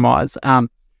that compromise.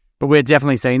 But we're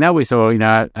definitely seeing that. We saw,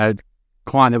 a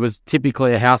client that was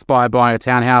typically a house buyer buying a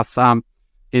townhouse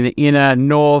in the inner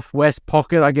northwest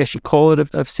pocket, I guess you call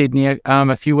it, of Sydney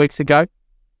a few weeks ago.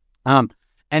 And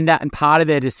part of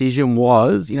their decision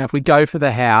was, if we go for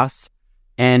the house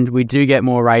and we do get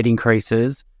more rate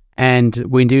increases and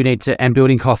we do need to, and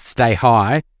building costs stay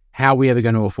high, how are we ever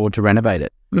going to afford to renovate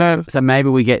it? No. So maybe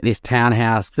we get this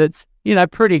townhouse that's,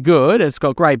 pretty good. It's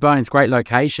got great bones, great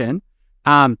location.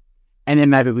 And then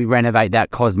maybe we renovate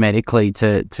that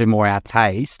cosmetically to more our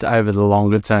taste over the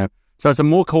longer term. So it's a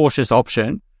more cautious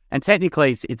option. And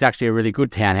technically, it's actually a really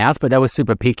good townhouse, but they were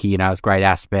super picky. It's great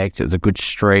aspects. It was a good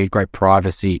street, great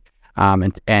privacy.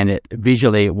 And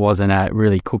visually, it wasn't a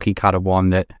really cookie cutter one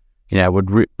that,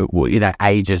 would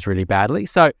ages really badly.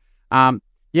 So,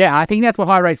 I think that's what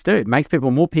high rates do. It makes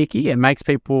people more picky. It makes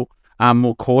people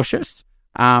more cautious.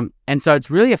 And so it's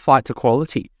really a flight to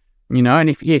quality, and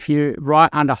if you're right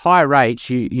under high rates,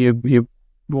 you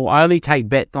will only take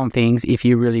bets on things if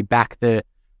you really back them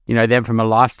from a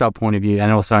lifestyle point of view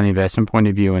and also an investment point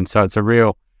of view. And so it's a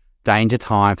real danger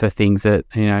time for things that,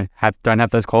 don't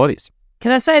have those qualities.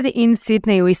 Can I say that in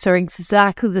Sydney, we saw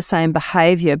exactly the same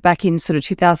behaviour back in sort of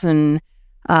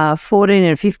 2014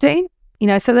 and 15?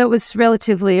 So that was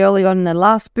relatively early on in the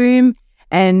last boom,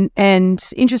 and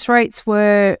interest rates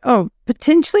were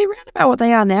potentially around about what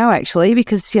they are now, actually,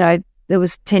 because there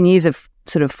was 10 years of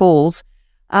sort of falls,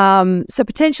 so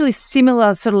potentially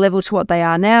similar sort of level to what they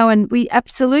are now. And we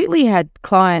absolutely had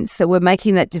clients that were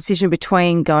making that decision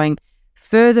between going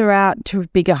further out to a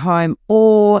bigger home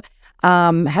or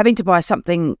having to buy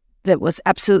something that was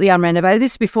absolutely unrenovated.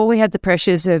 This is before we had the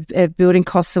pressures of building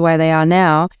costs the way they are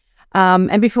now,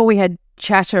 and before we had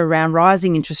chatter around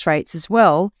rising interest rates as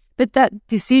well. But that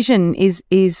decision is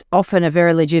often a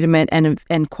very legitimate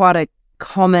and quite a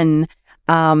common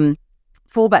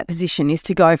fallback position, is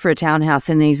to go for a townhouse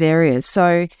in these areas.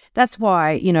 So that's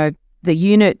why, the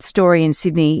unit story in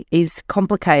Sydney is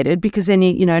complicated, because then,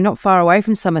 not far away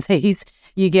from some of these,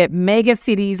 you get mega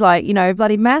cities like,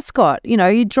 bloody Mascot.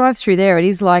 You drive through there, it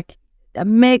is like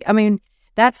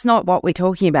that's not what we're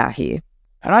talking about here.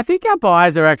 And I think our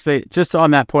buyers are actually, just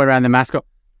on that point around the Mascot,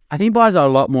 I think buyers are a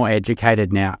lot more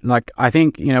educated now. Like, I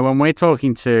think, when we're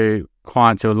talking to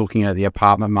clients who are looking at the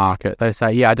apartment market, they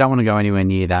say, I don't want to go anywhere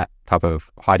near that type of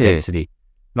high density.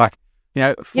 Like,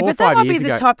 4 or 5 years ago. But that might be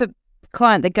the type of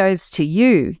client that goes to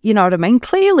you. You know what I mean?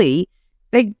 Clearly,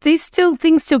 things still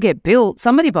get built.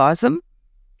 Somebody buys them.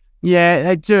 Yeah,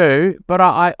 they do. But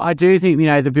I do think,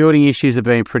 the building issues have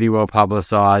been pretty well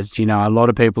publicised. A lot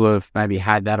of people have maybe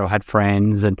had that or had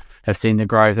friends and have seen the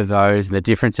growth of those and the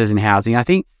differences in housing. I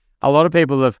think a lot of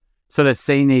people have sort of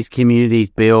seen these communities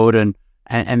build and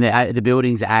the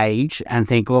buildings age and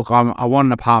think, look, I want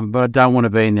an apartment, but I don't want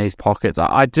to be in these pockets.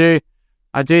 I do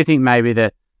think maybe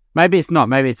it's not,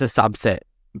 maybe it's a subset.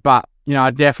 But, I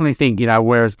definitely think,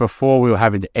 whereas before we were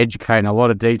having to educate in a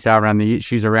lot of detail around the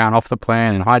issues around off the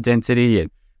plan and high density and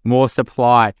more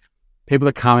supply, people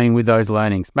are coming with those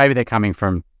learnings. Maybe they're coming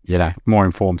from, more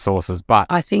informed sources. But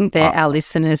I think they're our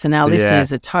listeners, and our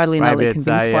listeners are totally convinced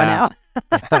by now.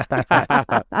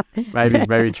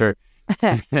 Maybe true.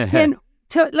 Ken,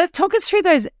 let's talk us through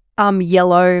those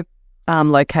yellow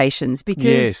locations,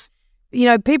 because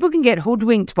people can get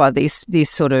hoodwinked by this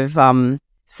sort of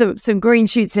some green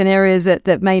shoots in areas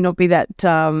that may not be that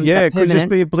it could just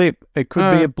be a blip. It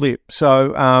could be a blip.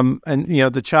 So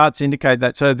the charts indicate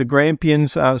that. So the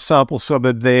Grampians sample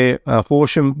suburb there,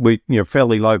 Horsham, we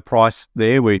fairly low price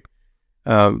there. We're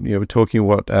talking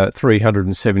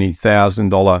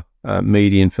 $370,000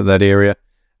 median for that area.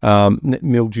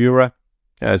 Mildura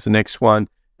as the next one.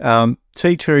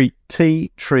 Tea Tree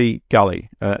Gully,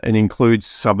 and includes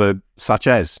suburb such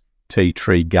as Tea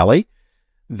Tree Gully.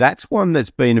 That's one that's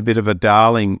been a bit of a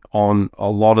darling on a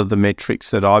lot of the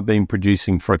metrics that I've been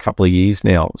producing for a couple of years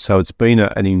now. So it's been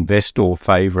an investor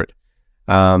favourite.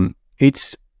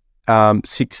 It's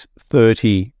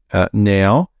 630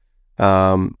 now.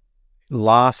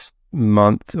 Last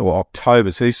month or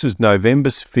October, so this was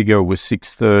November's figure, was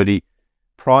 630.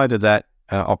 Prior to that,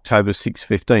 October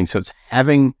 615. So it's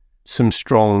having some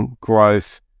strong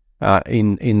growth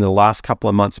in the last couple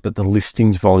of months, but the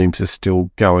listings volumes are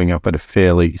still going up at a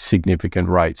fairly significant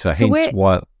rate. So hence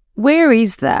why. Where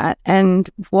is that, and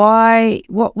why?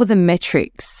 What were the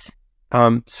metrics?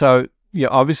 So, yeah,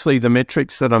 obviously the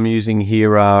metrics that I'm using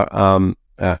here are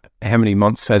how many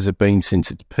months has it been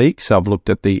since its peak. So I've looked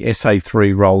at the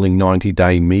SA3 rolling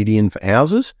 90-day median for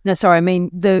houses. No, sorry. I mean,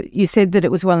 you said that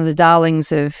it was one of the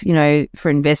darlings of, for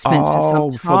investments for some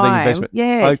time. For the investment.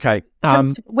 Yeah. Okay.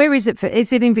 Where is it?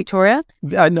 Is it in Victoria?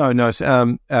 No, it's,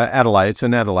 Adelaide. It's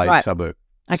an Adelaide suburb.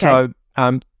 Okay.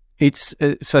 So it's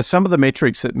so some of the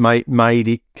metrics that made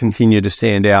it continue to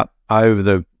stand out over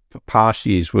the past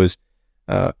years was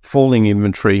falling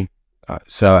inventory.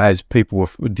 So as people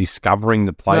were discovering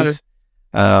the place,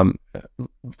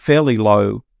 fairly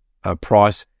low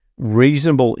price,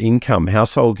 reasonable income,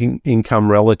 household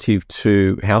income relative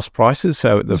to house prices.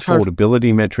 So the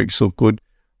affordability metrics look good.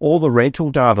 All the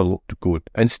rental data looked good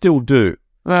and still do.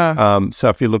 So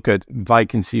if you look at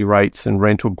vacancy rates and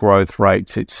rental growth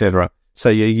rates, etc., so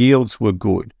your yields were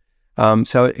good.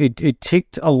 So it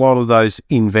ticked a lot of those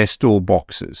investor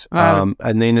boxes.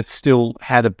 And then it still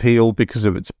had appeal because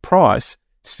of its price,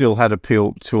 still had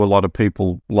appeal to a lot of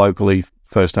people locally,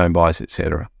 first home buyers,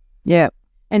 etc. Yeah.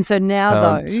 And so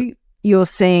now, you're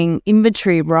seeing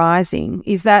inventory rising.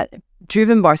 Is that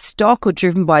driven by stock or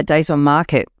driven by days on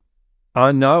market?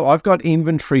 No, I've got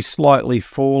inventory slightly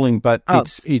falling, but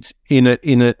it's in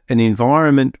an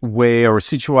environment or a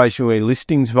situation where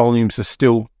listings volumes are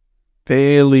still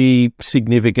fairly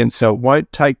significant, so it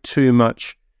won't take too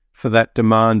much for that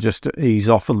demand just to ease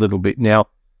off a little bit. Now,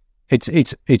 it's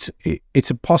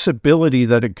a possibility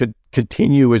that it could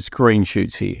continue as green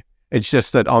shoots here. It's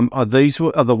just that these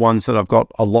are the ones that I've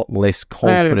got a lot less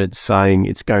confidence saying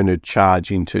it's going to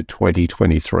charge into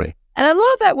 2023. And a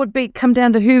lot of that would come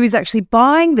down to who is actually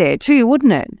buying there too,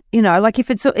 wouldn't it? Like if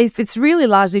it's really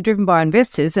largely driven by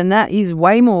investors, then that is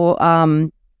way more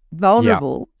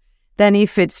vulnerable than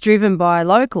if it's driven by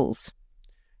locals.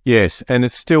 Yes, and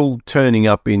it's still turning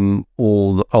up in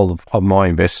all of my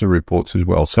investor reports as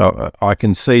well. So I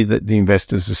can see that the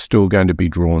investors are still going to be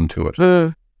drawn to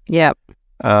it. Yeah.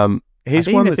 Here's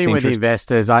I think one the that's thing with interesting.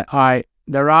 investors,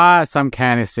 there are some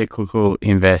counter-cyclical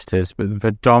investors, but the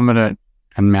predominant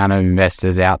amount of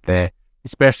investors out there,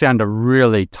 especially under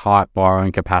really tight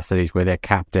borrowing capacities where they're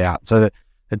capped out. So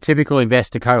the typical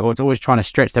investor cohort's always trying to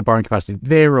stretch their borrowing capacity.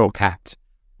 They're all capped.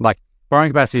 Like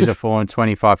borrowing capacities are fallen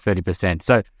 25, 30%.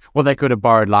 So what they could have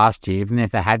borrowed last year, even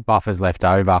if they had buffers left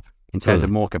over in terms of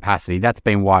more capacity, that's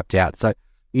been wiped out. So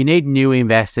you need new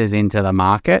investors into the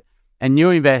market, and new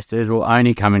investors will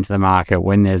only come into the market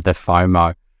when there's the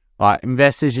FOMO. Like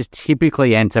investors just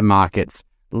typically enter markets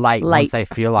late. Once they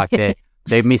feel like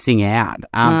they're missing out.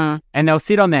 And they'll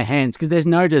sit on their hands because there's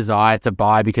no desire to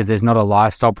buy because there's not a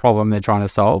lifestyle problem they're trying to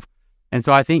solve. And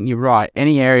so I think you're right.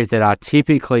 Any areas that are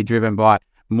typically driven by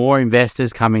more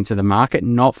investors coming to the market,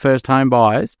 not first home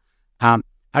buyers, are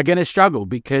going to struggle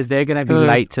because they're going to be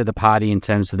late to the party in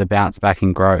terms of the bounce back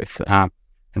in growth.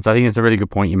 And so I think it's a really good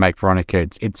point you make, Veronica.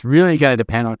 It's really going to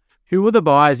depend on who are the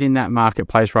buyers in that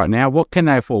marketplace right now. What can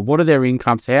they afford? What are their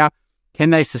incomes? How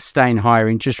can they sustain higher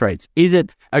interest rates? Is it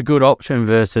a good option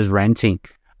versus renting?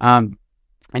 And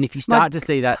if you start to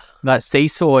see that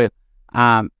seesaw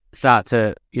start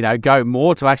to go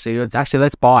more to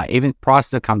let's buy, even if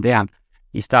prices have come down,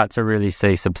 you start to really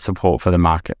see some support for the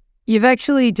market. You've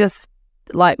actually just,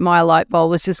 like, my light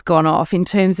bulb has just gone off in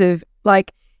terms of,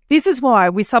 like, this is why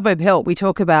with Suburb Help we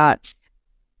talk about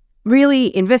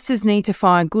really investors need to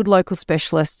find good local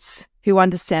specialists who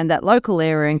understand that local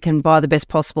area and can buy the best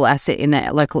possible asset in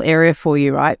that local area for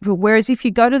you, right? Whereas if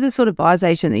you go to the sort of buyer's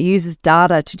agent that uses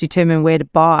data to determine where to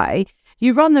buy,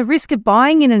 you run the risk of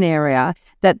buying in an area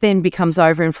that then becomes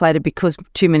overinflated because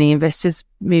too many investors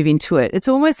move into it. It's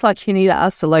almost like you need to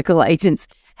ask the local agents,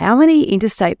 how many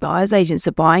interstate buyer's agents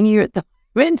are buying here at the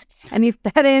moment? And if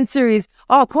that answer is,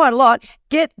 quite a lot,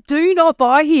 do not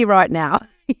buy here right now.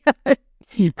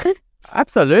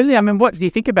 Absolutely. I mean, what do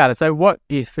you think about it? So what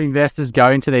if investors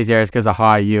go into these areas because of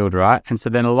high yield, right? And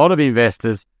so then a lot of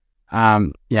investors,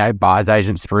 buyers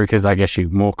agents, brokers, I guess you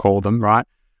more call them, right?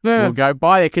 Will go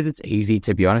buy there because it's easy,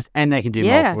 to be honest, and they can do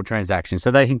multiple transactions. So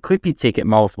they can clip your ticket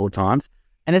multiple times,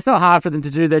 and it's not hard for them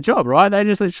to do their job, right? They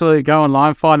just literally go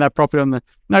online, find that property on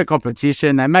no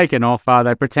competition, they make an offer,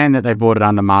 they pretend that they bought it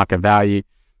under market value,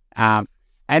 and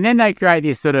then they create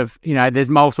this sort of, there's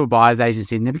multiple buyers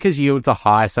agents in there because yields are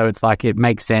high, so it's like it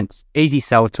makes sense, easy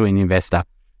sell to an investor,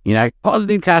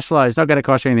 positive cash flow, it's not going to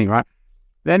cost you anything, right?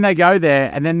 Then they go there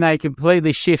and then they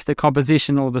completely shift the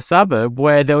composition of the suburb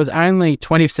where there was only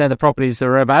 20% of the properties that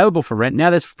are available for rent. Now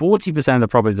there's 40% of the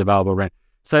properties available for rent.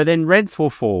 So then rents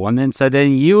will fall, and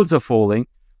then yields are falling.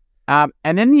 And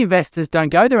then the investors don't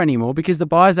go there anymore because the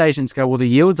buyer's agents go, well, the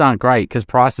yields aren't great because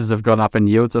prices have gone up and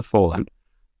yields have fallen.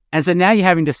 And so now you're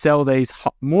having to sell these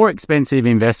more expensive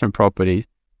investment properties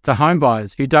to home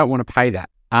buyers who don't want to pay that.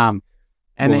 And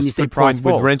then you see price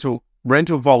falls. With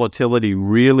rental volatility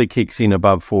really kicks in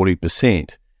above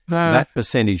 40%. That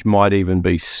percentage might even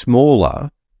be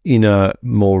smaller in a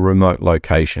more remote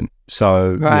location.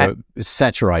 So it's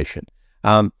saturation.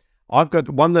 I've got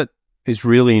one that is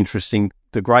really interesting,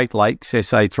 the Great Lakes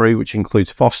SA3, which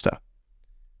includes Foster,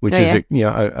 which is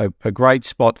a great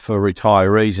spot for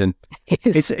retirees, and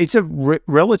it's a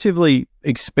relatively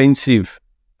expensive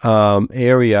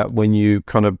area when you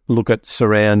kind of look at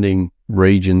surrounding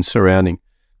regions, surrounding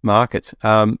markets.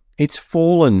 It's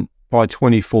fallen by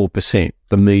 24%,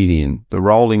 the median, the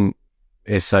rolling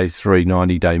SA3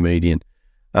 90-day median.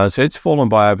 So it's fallen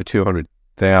by over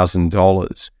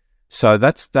 $200,000. So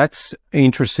that's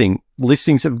interesting.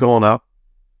 Listings have gone up.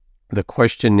 The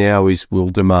question now is, will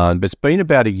demand? But it's been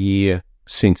about a year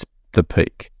since the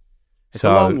peak. It's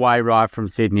a long way, right, from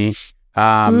Sydney.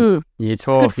 You're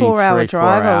talking 4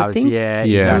 drive, I would think. Yeah,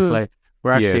 exactly.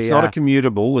 We're actually, it's not a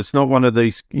commutable. It's not one of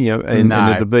these, and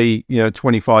it'll be,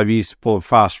 25 years before a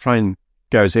fast train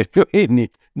goes near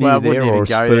it wouldn't there, even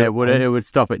go there, would it? It would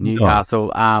stop at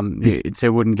Newcastle. So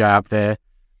it wouldn't go up there.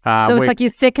 So it's like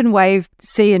your second wave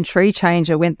sea and tree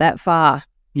changer went that far.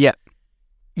 Yep.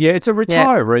 Yeah, it's a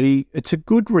retiree. It's a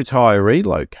good retiree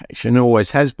location. It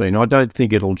always has been. I don't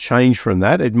think it'll change from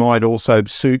that. It might also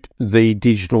suit the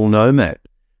digital nomad.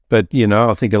 But,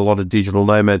 I think a lot of digital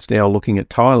nomads now are looking at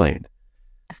Thailand.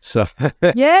 So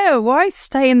yeah, why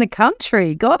stay in the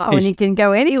country? God, when you can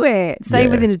go anywhere, say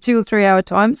within a 2 or 3 hour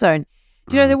time zone.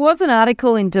 Do you know, there was an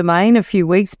article in Domain a few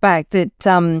weeks back that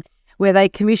where they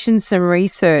commissioned some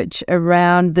research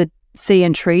around the sea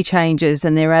and tree changes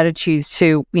and their attitudes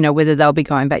to, whether they'll be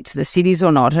going back to the cities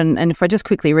or not. And if I just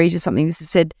quickly read you something, this has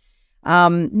said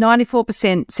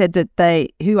 94% said that they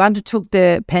who undertook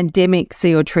the pandemic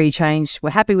sea or tree change were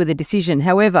happy with the decision.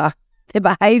 However, their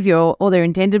behaviour or their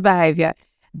intended behaviour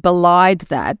belied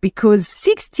that, because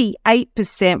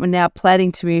 68% were now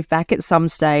planning to move back at some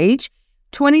stage,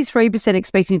 23%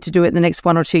 expecting to do it in the next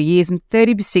 1 or 2 years, and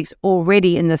 36%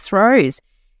 already in the throes.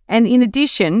 And in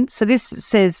addition, so it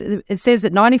says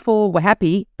that 94% were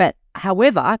happy, but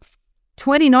however,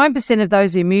 29% of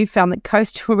those who moved found that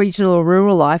coastal, regional or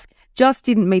rural life just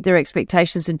didn't meet their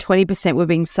expectations, and 20% were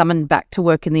being summoned back to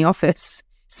work in the office.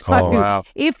 So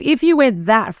if you went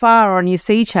that far on your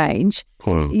sea change,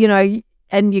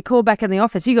 and you call back in the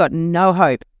office, you got no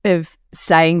hope of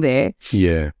staying there.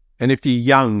 Yeah. And if you're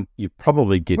young, you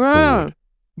probably get bored,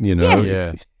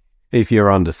 Yes. if you're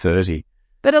under 30.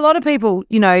 But a lot of people,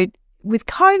 with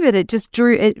COVID,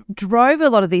 it drove a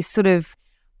lot of these sort of,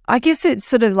 I guess it's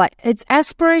sort of like, it's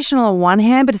aspirational on one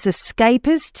hand, but it's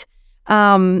escapist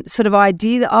sort of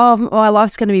idea that, my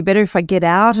life's going to be better if I get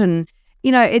out. And,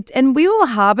 and we all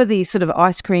harbour these sort of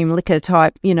ice cream liquor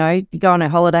type, you go on a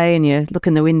holiday and you look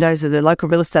in the windows of the local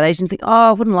real estate agent and think,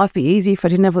 wouldn't life be easy if I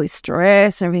didn't have all this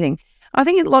stress and everything? I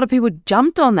think a lot of people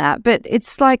jumped on that, but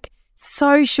it's like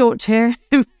so short term.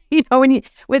 When you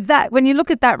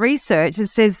look at that research, it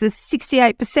says there's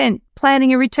 68%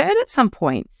 planning a return at some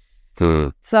point.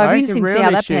 So it'll be interesting to see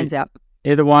how that pans out.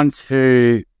 They're the ones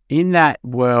who, in that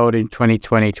world in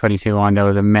 2020, 2021, there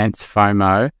was immense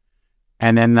FOMO.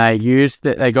 And then they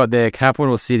got their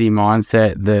capital city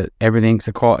mindset that everything's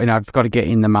I've got to get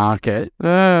in the market.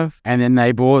 And then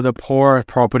they bought the poorer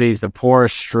properties, the poorer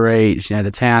streets, the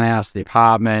townhouse, the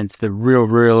apartments, the real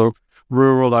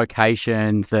rural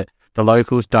locations that the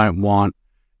locals don't want.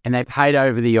 And they paid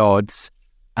over the odds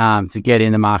to get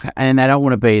in the market. And they don't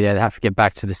want to be there. They have to get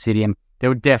back to the city. And there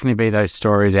would definitely be those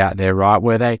stories out there, right,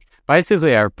 where they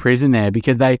basically are a prison there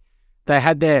because they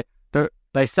had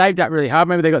they saved up really hard.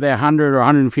 Maybe they got their 100 or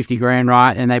 150 grand,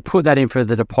 right? And they put that in for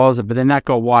the deposit, but then that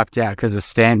got wiped out because of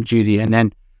stamp duty. And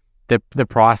then the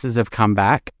prices have come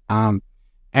back and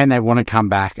they want to come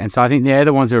back. And so I think they're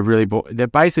the ones who are really they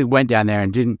basically went down there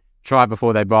and didn't try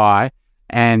before they buy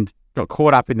and got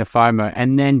caught up in the FOMO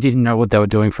and then didn't know what they were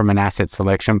doing from an asset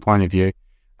selection point of view.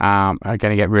 Are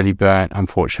going to get really burnt,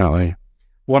 unfortunately.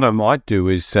 What I might do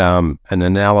is an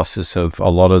analysis of a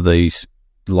lot of these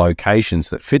locations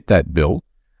that fit that bill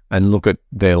and look at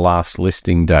their last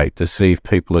listing date to see if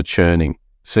people are churning,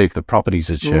 see if the properties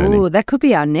are churning. Oh, that could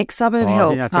be our next suburb help. I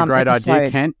think that's a great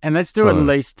idea, Kent. And let's do at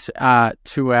least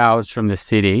 2 hours from the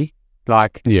city,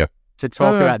 to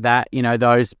talk about that,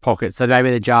 those pockets. So maybe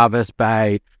the Jarvis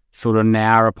Bay, sort of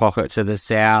Nowra pocket to the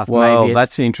south. Well,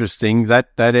 that's interesting.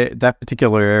 That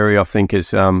particular area, I think,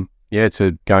 is it's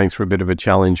going through a bit of a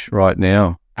challenge right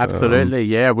now.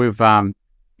 Absolutely, we've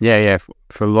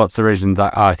for lots of reasons,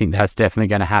 I think that's definitely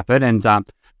going to happen. And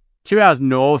 2 hours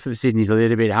north of Sydney's a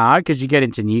little bit hard because you get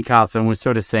into Newcastle and we're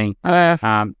sort of seeing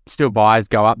still buyers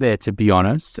go up there, to be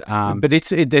honest. But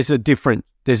there's a different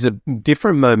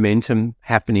momentum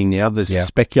happening now. There's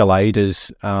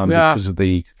speculators because of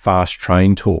the fast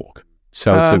train talk.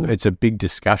 So it's a big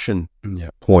discussion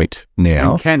point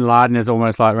now. And Ken Larden is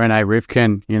almost like Renee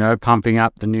Rivkin, pumping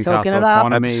up the Newcastle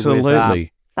economy.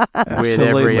 Absolutely. With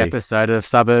every episode of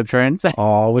Suburb Trends.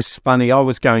 Oh, it was funny. I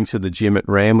was going to the gym at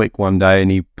Randwick one day and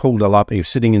he pulled it up. He was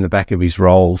sitting in the back of his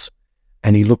rolls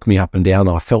and he looked me up and down.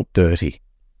 I felt dirty.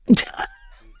 Was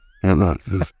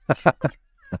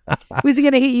he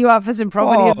going to hit you up for some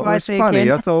property advice? It was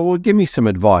funny. I thought, well, give me some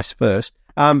advice first.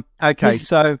 Okay,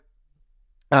 so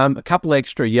a couple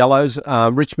extra yellows.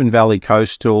 Richmond Valley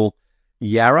Coastal,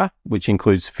 Yarra, which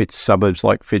includes suburbs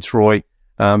like Fitzroy.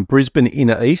 Brisbane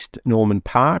Inner East, Norman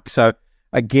Park. So,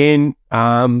 again,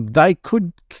 they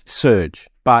could surge,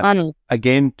 but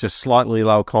again, just slightly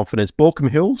lower confidence. Baulkham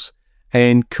Hills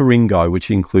and Ku-ring-gai, which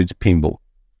includes Pymble.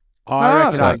 I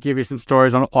reckon I'll give you some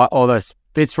stories on all those.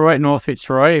 Fitzroy, North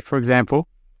Fitzroy, for example.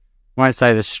 Won't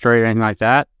say the street or anything like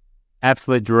that.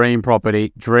 Absolute dream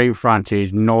property, dream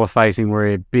frontage, north-facing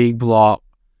rear, big block,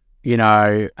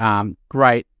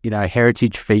 great,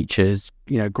 heritage features,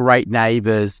 great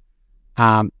neighbours.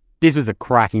 This was a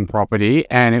cracking property,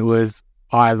 and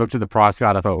I looked at the price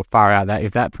guide. I thought, well, far out that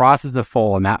if that prices have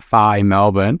fallen that far in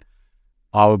Melbourne,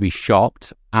 I would be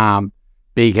shocked.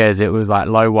 Because it was like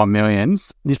low 1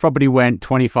 millions. This property went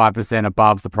 25%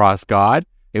 above the price guide.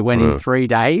 It went in 3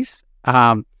 days,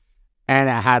 and it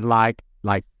had like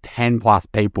 10 plus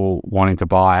people wanting to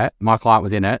buy it. My client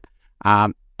was in it,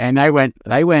 and they went.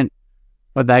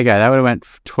 What'd they go? They would have went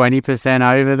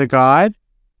 20% over the guide.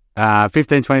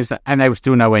 15-20%, and they were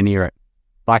still nowhere near it.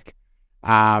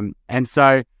 And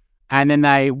then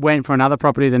they went for another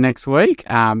property the next week,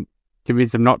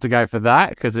 convinced them not to go for that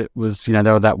because it was, they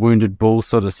were that wounded bull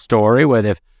sort of story where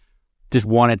they've just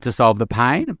wanted to solve the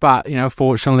pain. But,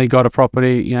 fortunately got a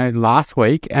property, last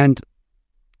week and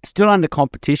still under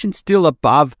competition, still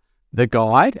above the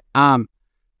guide.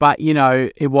 But,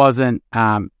 it wasn't,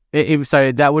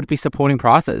 so that would be supporting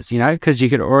prices, because you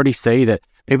could already see that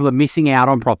people are missing out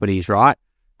on properties, right?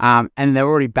 And they're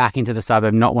already back into the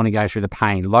suburb, not want to go through the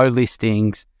pain. Low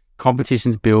listings,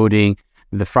 competition's building,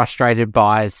 the frustrated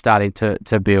buyers starting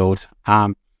to build.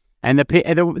 And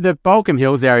the Baulkham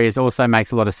Hills areas also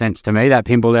makes a lot of sense to me, that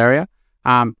Pymble area.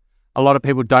 A lot of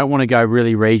people don't want to go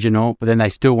really regional, but then they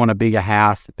still want a bigger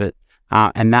house. But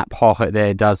and that pocket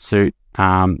there does suit,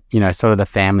 sort of the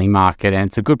family market, and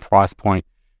it's a good price point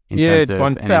in terms of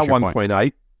about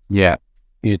 1.8. Yeah.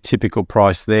 Your typical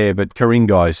price there, but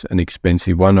Ku-ring-gai's an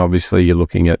expensive one. Obviously, you're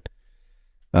looking at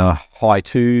high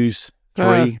 2s,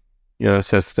 3.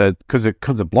 So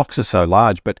because the blocks are so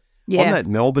large. But on that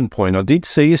Melbourne point, I did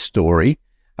see a story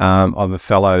of a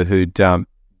fellow who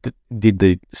did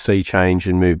the sea change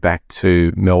and moved back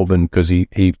to Melbourne because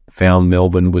he found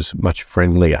Melbourne was much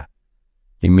friendlier.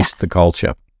 He missed the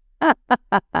culture.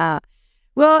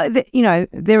 Well,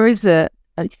 there is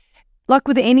like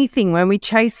with anything, when we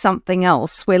chase something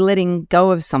else, we're letting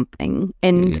go of something.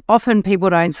 And often people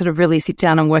don't sort of really sit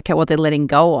down and work out what they're letting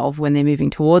go of when they're moving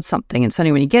towards something. And it's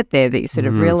only when you get there that you sort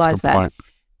of realise that. Point.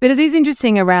 But it is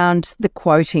interesting around the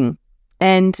quoting.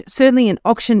 And certainly in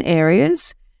auction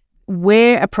areas,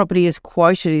 where a property is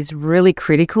quoted is really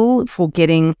critical for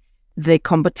getting the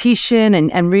competition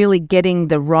and really getting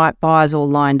the right buyers all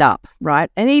lined up,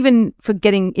 right? And even for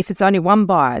getting, if it's only one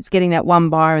buyer, it's getting that one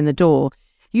buyer in the door.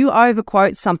 You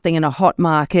overquote something in a hot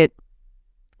market,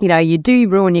 you do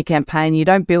ruin your campaign, you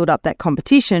don't build up that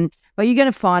competition, but you're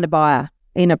going to find a buyer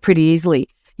pretty easily.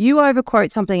 You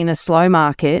overquote something in a slow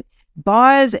market,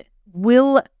 buyers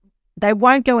they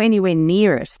won't go anywhere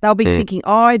near it. They'll be thinking,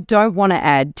 I don't want to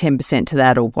add 10% to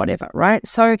that or whatever, right?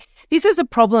 So this is a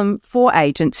problem for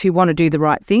agents who want to do the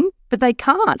right thing, but they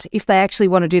can't if they actually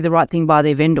want to do the right thing by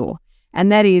their vendor.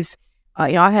 And that is,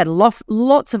 I had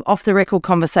lots of off-the-record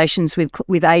conversations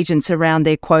with agents around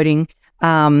their quoting,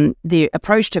 the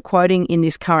approach to quoting in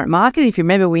this current market. If you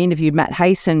remember, we interviewed Matt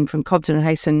Hayson from Cobden &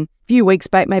 Hayson a few weeks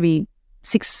back, maybe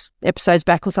 6 episodes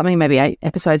back or something, maybe 8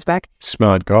 episodes back.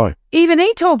 Smart guy. Even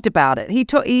he talked about it.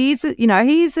 He's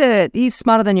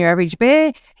smarter than your average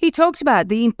bear. He talked about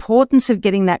the importance of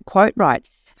getting that quote right.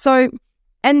 So,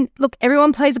 and look,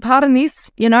 everyone plays a part in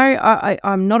this.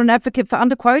 I'm not an advocate for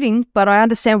underquoting, but I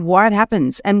understand why it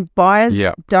happens. And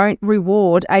buyers don't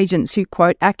reward agents who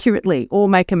quote accurately or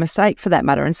make a mistake for that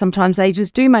matter. And sometimes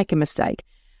agents do make a mistake.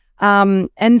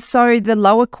 And so the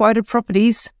lower quoted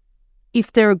properties,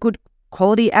 if they're a good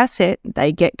quality asset,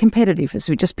 they get competitive, as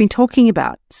we've just been talking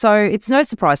about. So it's no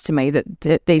surprise to me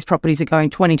that these properties are going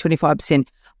 20, 25%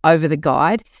 over the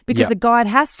guide, because the guide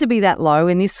has to be that low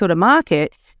in this sort of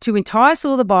market to entice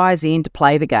all the buyers in to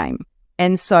play the game.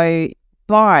 And so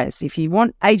buyers, if you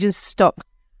want agents to stop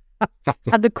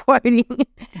underquoting,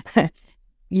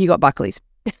 you got Buckley's.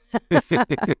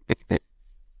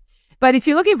 But if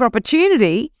you're looking for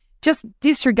opportunity, just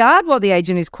disregard what the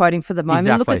agent is quoting for the moment.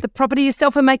 Exactly. Look at the property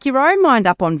yourself and make your own mind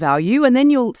up on value, and then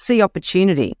you'll see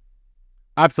opportunity.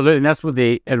 Absolutely. And that's what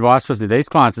the advice was to these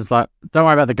clients. It's like, don't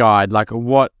worry about the guide. Like,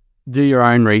 do your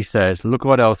own research. Look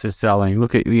what else is selling.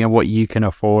 Look at what you can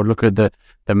afford. Look at the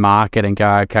market and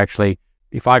go, okay, actually,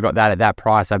 if I got that at that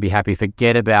price, I'd be happy.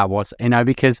 Forget about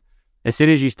because as soon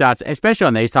as you start, especially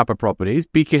on these type of properties,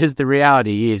 because the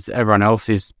reality is everyone else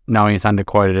is knowing it's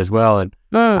underquoted as well. And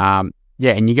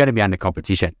and you got to be under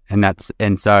competition.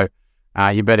 And so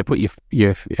you better put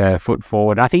your foot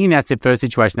forward. I think that's the first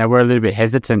situation. They were a little bit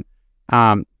hesitant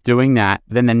doing that.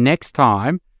 Then the next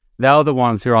time, they're the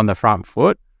ones who are on the front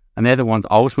foot, and they're the ones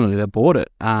ultimately that bought it.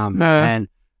 And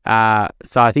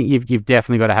so I think you've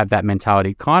definitely got to have that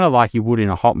mentality, kind of like you would in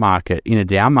a hot market, in a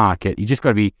down market. You just got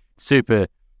to be super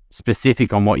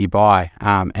specific on what you buy,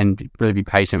 and really be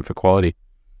patient for quality.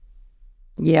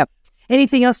 Yep.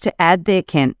 Anything else to add there,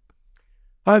 Kent?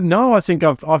 No, I think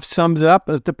I've summed it up.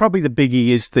 Probably the biggie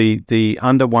is the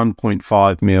under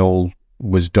 1.5 mil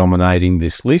was dominating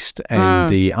this list, and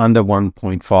the under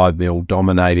 1.5 mil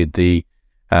dominated the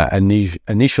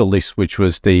initial list, which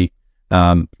was the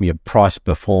price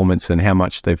performance and how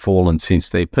much they've fallen since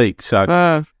their peak.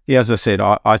 So, as I said,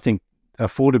 I think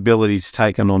affordability's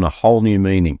taken on a whole new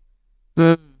meaning.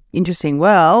 Interesting.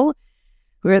 Well,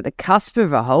 we're at the cusp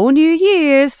of a whole new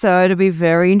year, so it'll be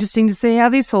very interesting to see how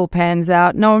this all pans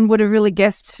out. No one would have really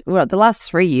guessed, the last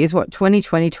 3 years,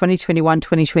 2020, 2021,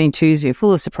 2022, you're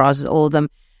full of surprises, all of them.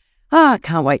 I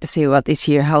can't wait to see what this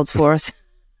year holds for us.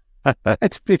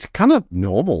 It's kind of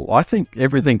normal. I think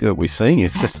everything that we're seeing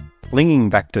is just heading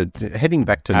back to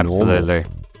Absolutely.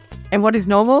 normal. And what is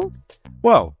normal?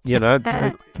 Well,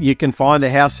 you can find a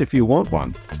house if you want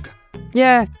one.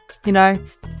 Yeah,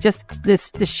 just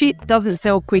the shit doesn't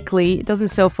sell quickly. It doesn't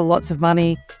sell for lots of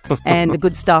money, and the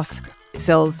good stuff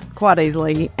sells quite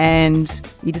easily, and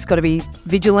you just got to be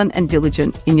vigilant and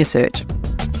diligent in your search.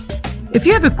 If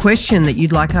you have a question that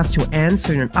you'd like us to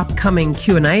answer in an upcoming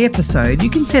Q&A episode, you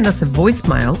can send us a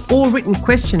voicemail or written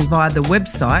question via the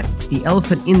website,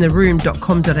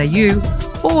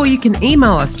 theelephantintheroom.com.au, or you can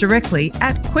email us directly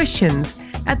at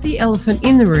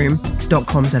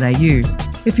questions@theelephantintheroom.com.au.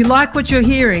 If you like what you're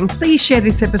hearing, please share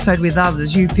this episode with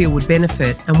others you feel would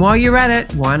benefit. And while you're at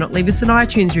it, why not leave us an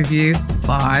iTunes review?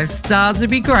 5 stars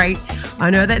would be great. I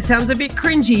know that sounds a bit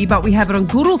cringy, but we have it on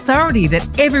good authority that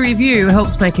every review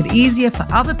helps make it easier for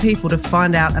other people to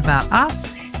find out about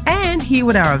us and hear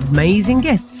what our amazing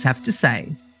guests have to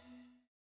say.